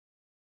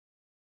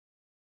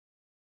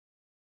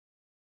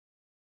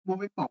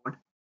 Moving forward,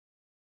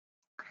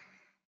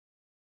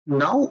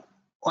 now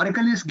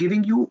Oracle is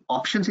giving you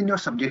options in your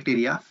subject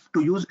area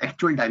to use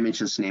actual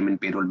dimensions name in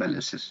payroll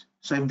balances.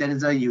 So if there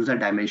is a user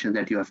dimension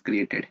that you have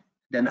created,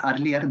 then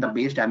earlier the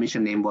base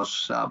dimension name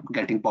was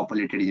getting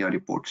populated in your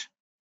reports.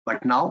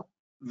 But now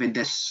with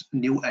this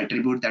new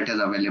attribute that is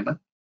available,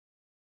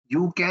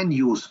 you can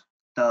use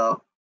the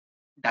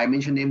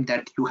dimension name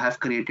that you have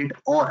created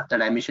or the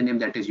dimension name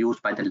that is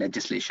used by the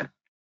legislation.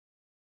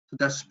 So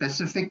the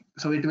specific,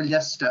 so it will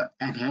just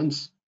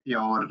enhance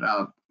your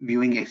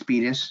viewing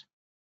experience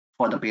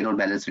for the payroll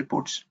balance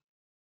reports.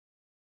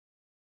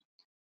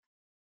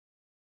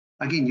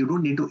 Again, you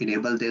don't need to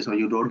enable this or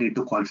you don't need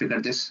to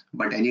configure this,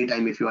 but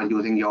anytime if you are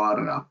using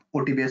your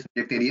OTBS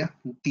subject area,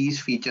 these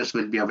features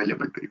will be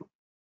available to you.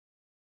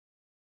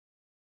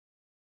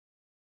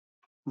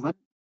 One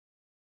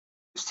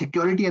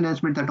security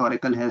enhancement that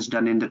Oracle has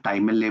done in the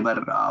time and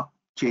labor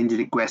change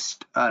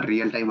request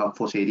real-time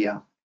workforce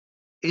area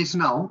is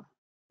now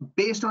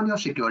based on your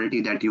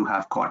security that you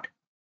have got.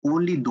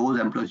 Only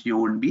those employees you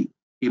would be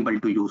able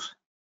to use.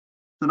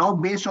 So now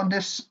based on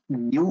this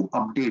new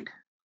update,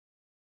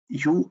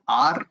 you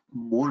are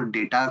more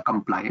data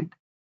compliant.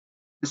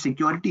 The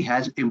security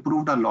has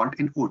improved a lot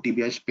in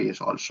OTBI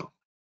space also.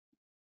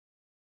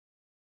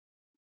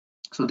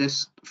 So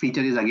this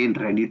feature is again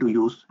ready to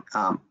use.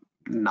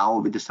 Now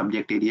with the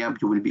subject area,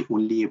 you will be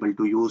only able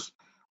to use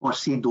or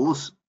see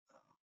those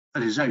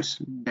results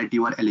that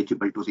you are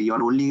eligible to see. You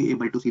are only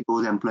able to see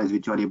those employees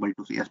which you are able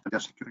to see as per the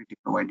security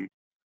provided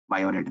by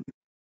your database.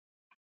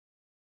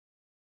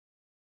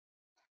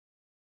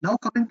 Now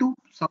coming to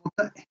some of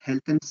the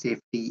health and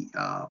safety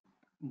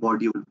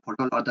module, what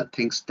all are the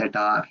things that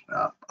are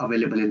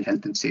available in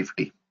health and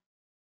safety?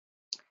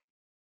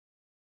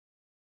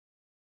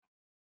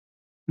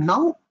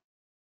 Now,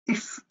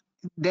 if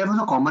there was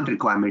a common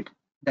requirement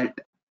that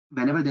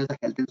whenever there's a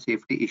health and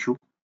safety issue,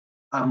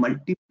 a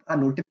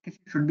notification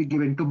should be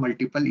given to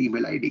multiple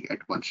email ID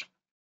at once.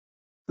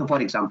 So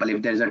for example,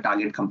 if there's a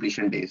target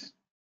completion days,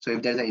 so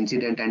if there's an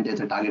incident and there's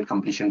a target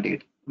completion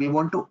date, we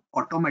want to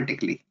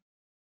automatically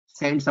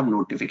send some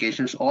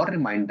notifications or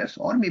reminders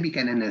or maybe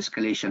can an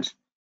escalations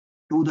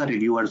to the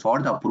reviewers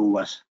or the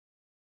approvers.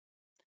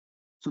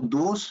 So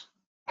those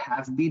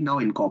have been now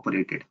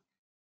incorporated.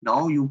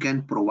 Now you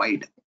can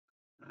provide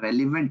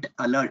relevant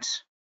alerts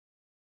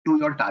to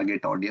your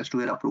target audience, to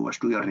your approvers,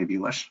 to your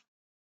reviewers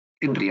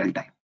in real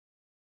time.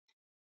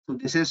 So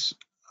this is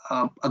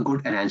a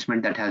good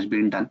enhancement that has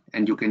been done,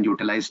 and you can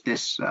utilize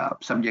this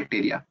subject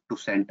area to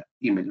send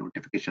email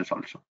notifications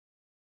also.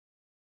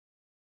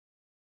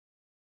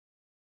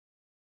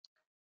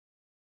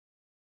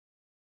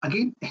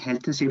 Again,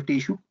 health and safety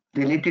issue,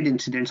 related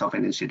incidents of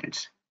an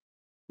incidents.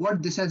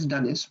 What this has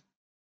done is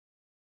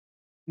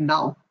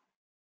now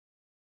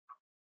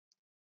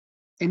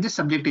in this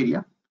subject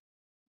area,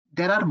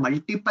 there are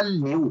multiple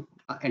new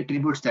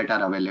attributes that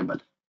are available.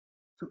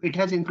 So it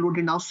has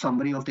included now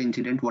summary of the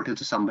incident. What is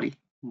the summary?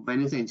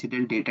 When is the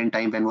incident date and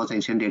time? When was the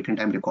incident date and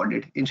time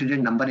recorded?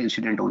 Incident number,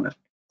 incident owner.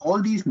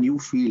 All these new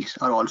fields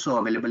are also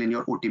available in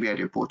your OTBI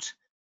reports.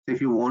 So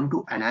if you want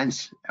to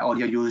enhance or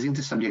you're using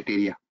the subject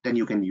area, then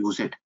you can use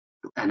it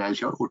to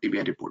enhance your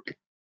OTBI reporting.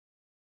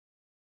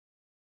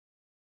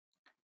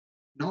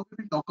 Now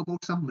we will talk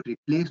about some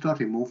replaced or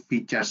removed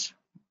features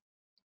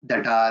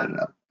that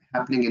are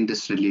happening in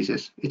this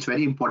releases. It's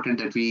very important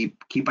that we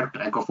keep a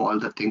track of all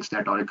the things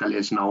that Oracle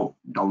is now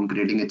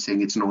downgrading. It's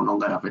saying it's no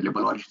longer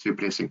available or it's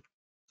replacing,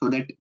 so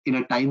that in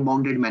a time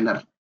bounded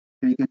manner,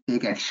 we can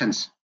take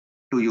actions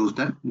to use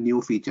the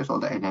new features or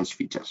the enhanced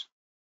features.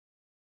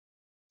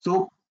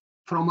 So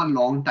from a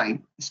long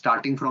time,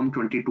 starting from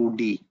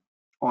 22D,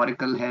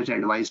 Oracle has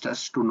advised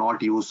us to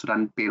not use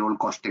run payroll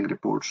costing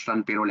reports,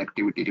 run payroll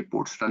activity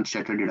reports, run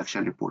statutory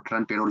deduction report,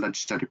 run payroll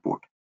register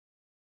report.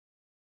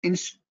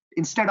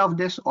 Instead of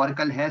this,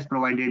 Oracle has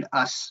provided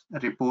us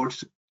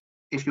reports.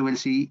 If you will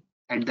see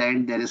at the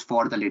end, there is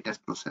for the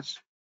latest process.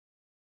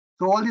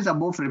 So all these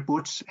above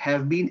reports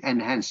have been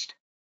enhanced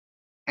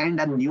and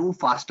a new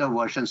faster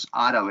versions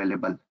are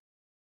available.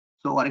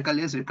 So Oracle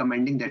is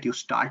recommending that you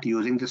start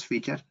using this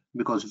feature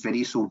because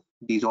very soon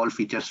these all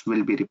features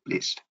will be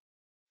replaced.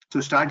 So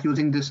start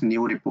using this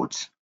new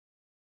reports.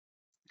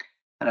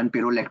 Run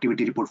payroll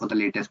activity report for the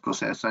latest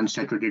process, run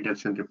statutory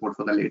deduction report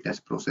for the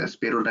latest process,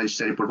 payroll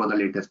register report for the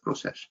latest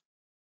process.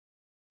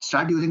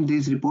 Start using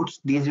these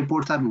reports. These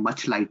reports are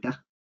much lighter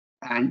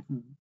and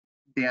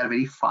they are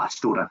very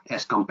fast to run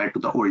as compared to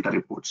the older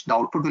reports. The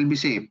output will be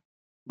same,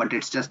 but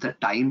it's just the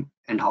time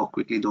and how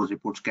quickly those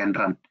reports can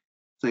run.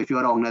 So if you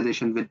are an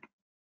organization with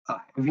a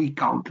heavy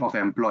count of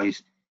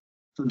employees,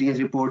 so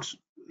these reports,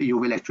 you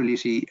will actually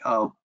see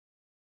a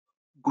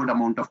good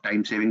amount of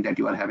time saving that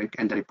you are having,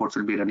 and the reports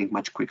will be running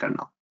much quicker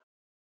now.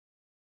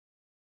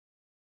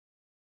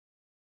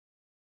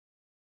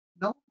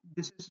 Now,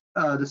 this is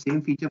the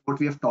same feature what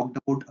we have talked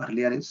about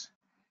earlier is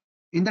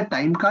in the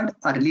time card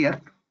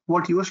earlier,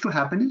 what used to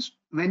happen is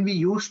when we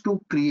used to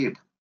create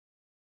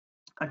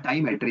a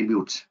time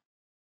attributes,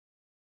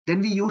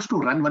 then we used to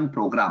run one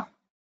program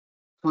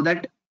so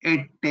that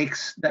it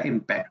takes the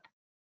impact.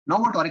 Now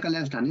what Oracle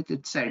has done is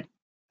it said,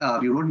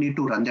 you don't need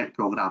to run that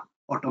program.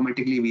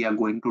 Automatically, we are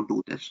going to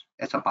do this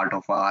as a part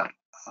of our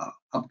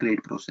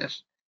upgrade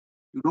process.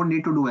 You don't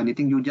need to do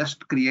anything. You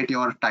just create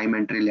your time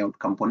entry layout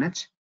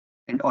components,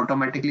 and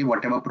automatically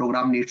whatever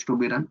program needs to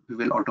be run, we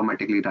will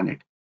automatically run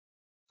it.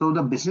 So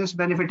the business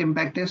benefit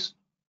impact is,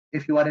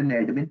 if you are an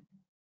admin,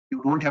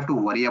 you don't have to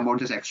worry about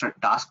this extra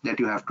task that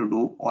you have to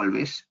do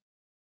always.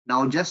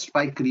 Now, just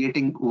by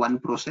creating one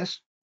process,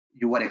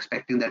 you were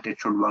expecting that it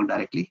should work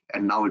directly,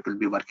 and now it will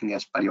be working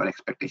as per your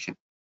expectation.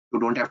 You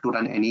don't have to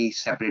run any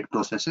separate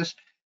processes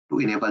to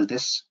enable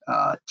this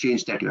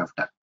change that you have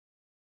done.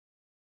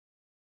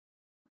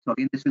 So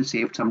again, this will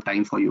save some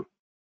time for you.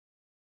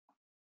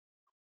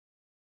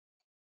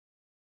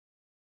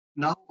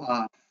 Now,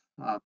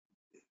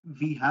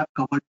 we have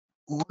covered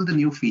all the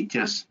new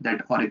features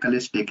that Oracle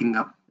is taking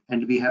up,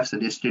 and we have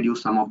suggested you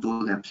some of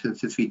those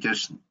absences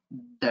features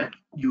that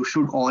you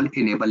should all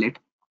enable it,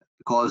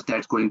 because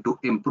that's going to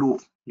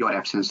improve your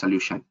absence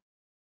solution.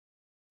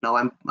 Now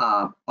I'm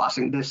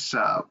passing this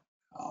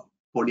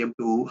podium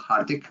to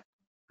Hardik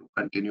to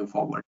continue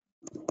forward.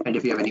 And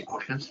if you have any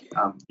questions,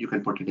 you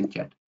can put it in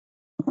chat.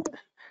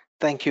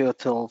 Thank you,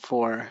 Atul,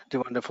 for the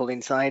wonderful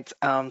insights.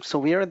 So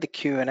we are at the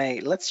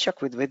Q&A. Let's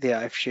check with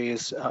Vidya if she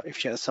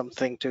has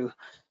something to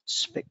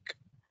speak,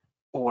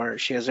 or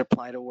she has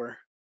replied over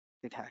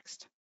the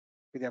text.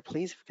 Vidya,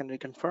 please, can you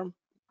reconfirm?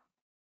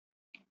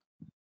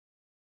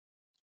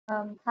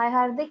 Hi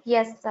Hardik.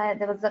 Yes,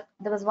 there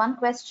was one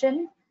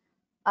question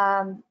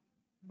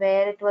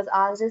where it was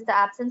asked, is the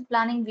absence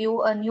planning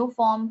view a new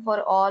form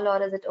for all,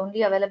 or is it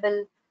only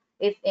available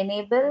if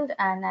enabled?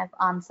 And I've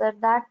answered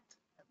that,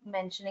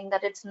 mentioning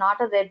that it's not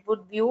a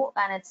Redwood view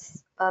and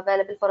it's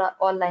available for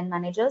all line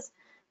managers.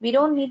 We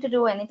don't need to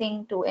do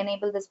anything to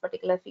enable this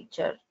particular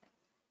feature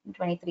in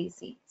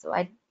 23C. So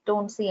I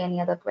don't see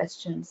any other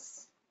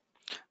questions.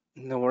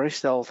 No worries,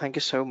 Del. Thank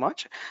you so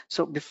much.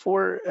 So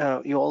before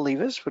you all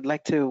leave us, we'd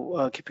like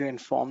to keep you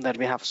informed that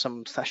we have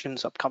some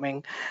sessions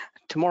upcoming.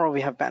 Tomorrow we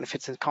have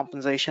benefits and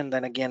compensation.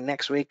 Then again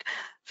next week,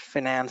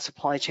 finance,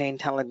 supply chain,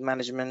 talent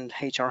management,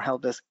 HR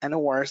help desk, and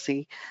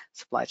ORC,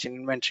 supply chain,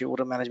 inventory,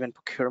 order management,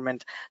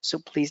 procurement. So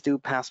please do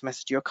pass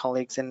message to your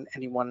colleagues, and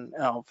anyone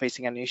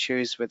facing any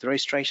issues with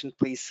registration,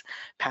 please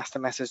pass the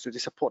message to the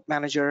support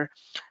manager,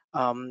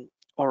 or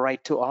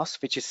write to us,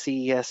 which is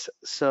CES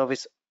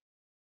Service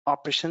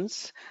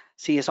Operations,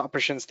 CS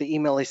Operations. The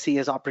email is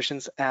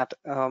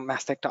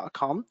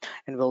csoperations@mastek.com,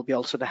 and we'll be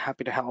also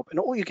happy to help.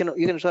 And you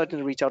can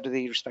certainly reach out to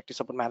the respective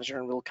support manager,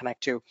 and we'll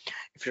connect you.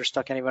 If you're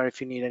stuck anywhere,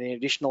 if you need any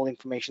additional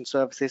information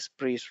services,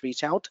 please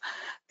reach out.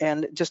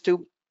 And just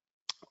to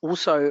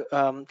also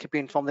keep you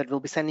informed that we'll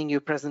be sending you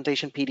a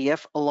presentation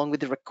PDF along with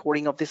the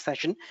recording of this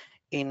session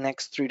in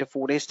next 3 to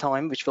 4 days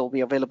time, which will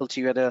be available to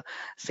you at a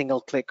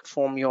single click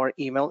from your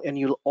email. And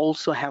you'll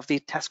also have the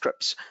test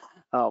scripts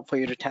for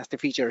you to test the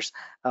features,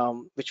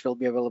 which will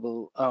be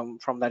available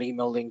from that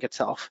email link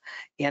itself.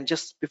 And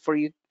just before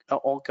you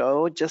all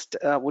go, just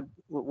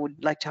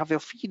would like to have your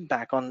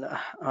feedback on,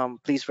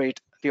 please rate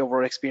the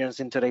overall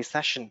experience in today's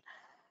session,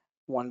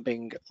 1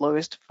 being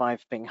lowest,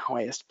 5 being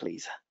highest,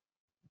 please.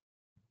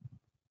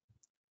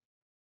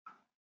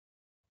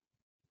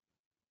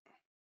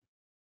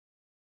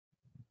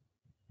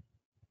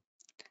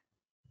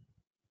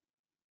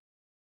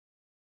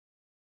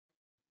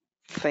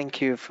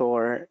 Thank you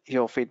for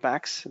your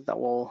feedbacks. That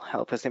will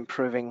help us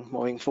improving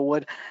moving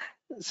forward.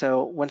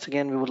 So once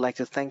again, we would like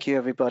to thank you,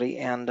 everybody,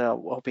 and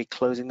we'll be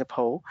closing the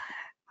poll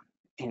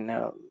in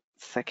a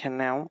second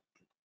now.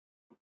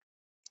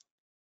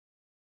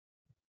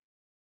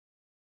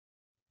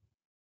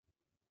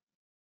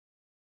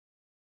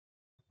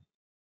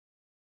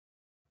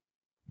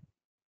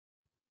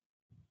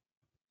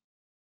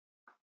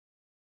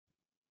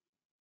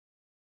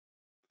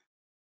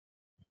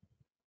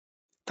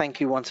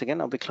 Thank you once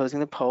again. I'll be closing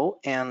the poll,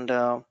 and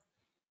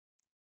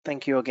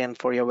thank you again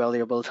for your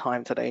valuable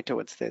time today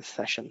towards this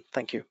session.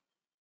 Thank you.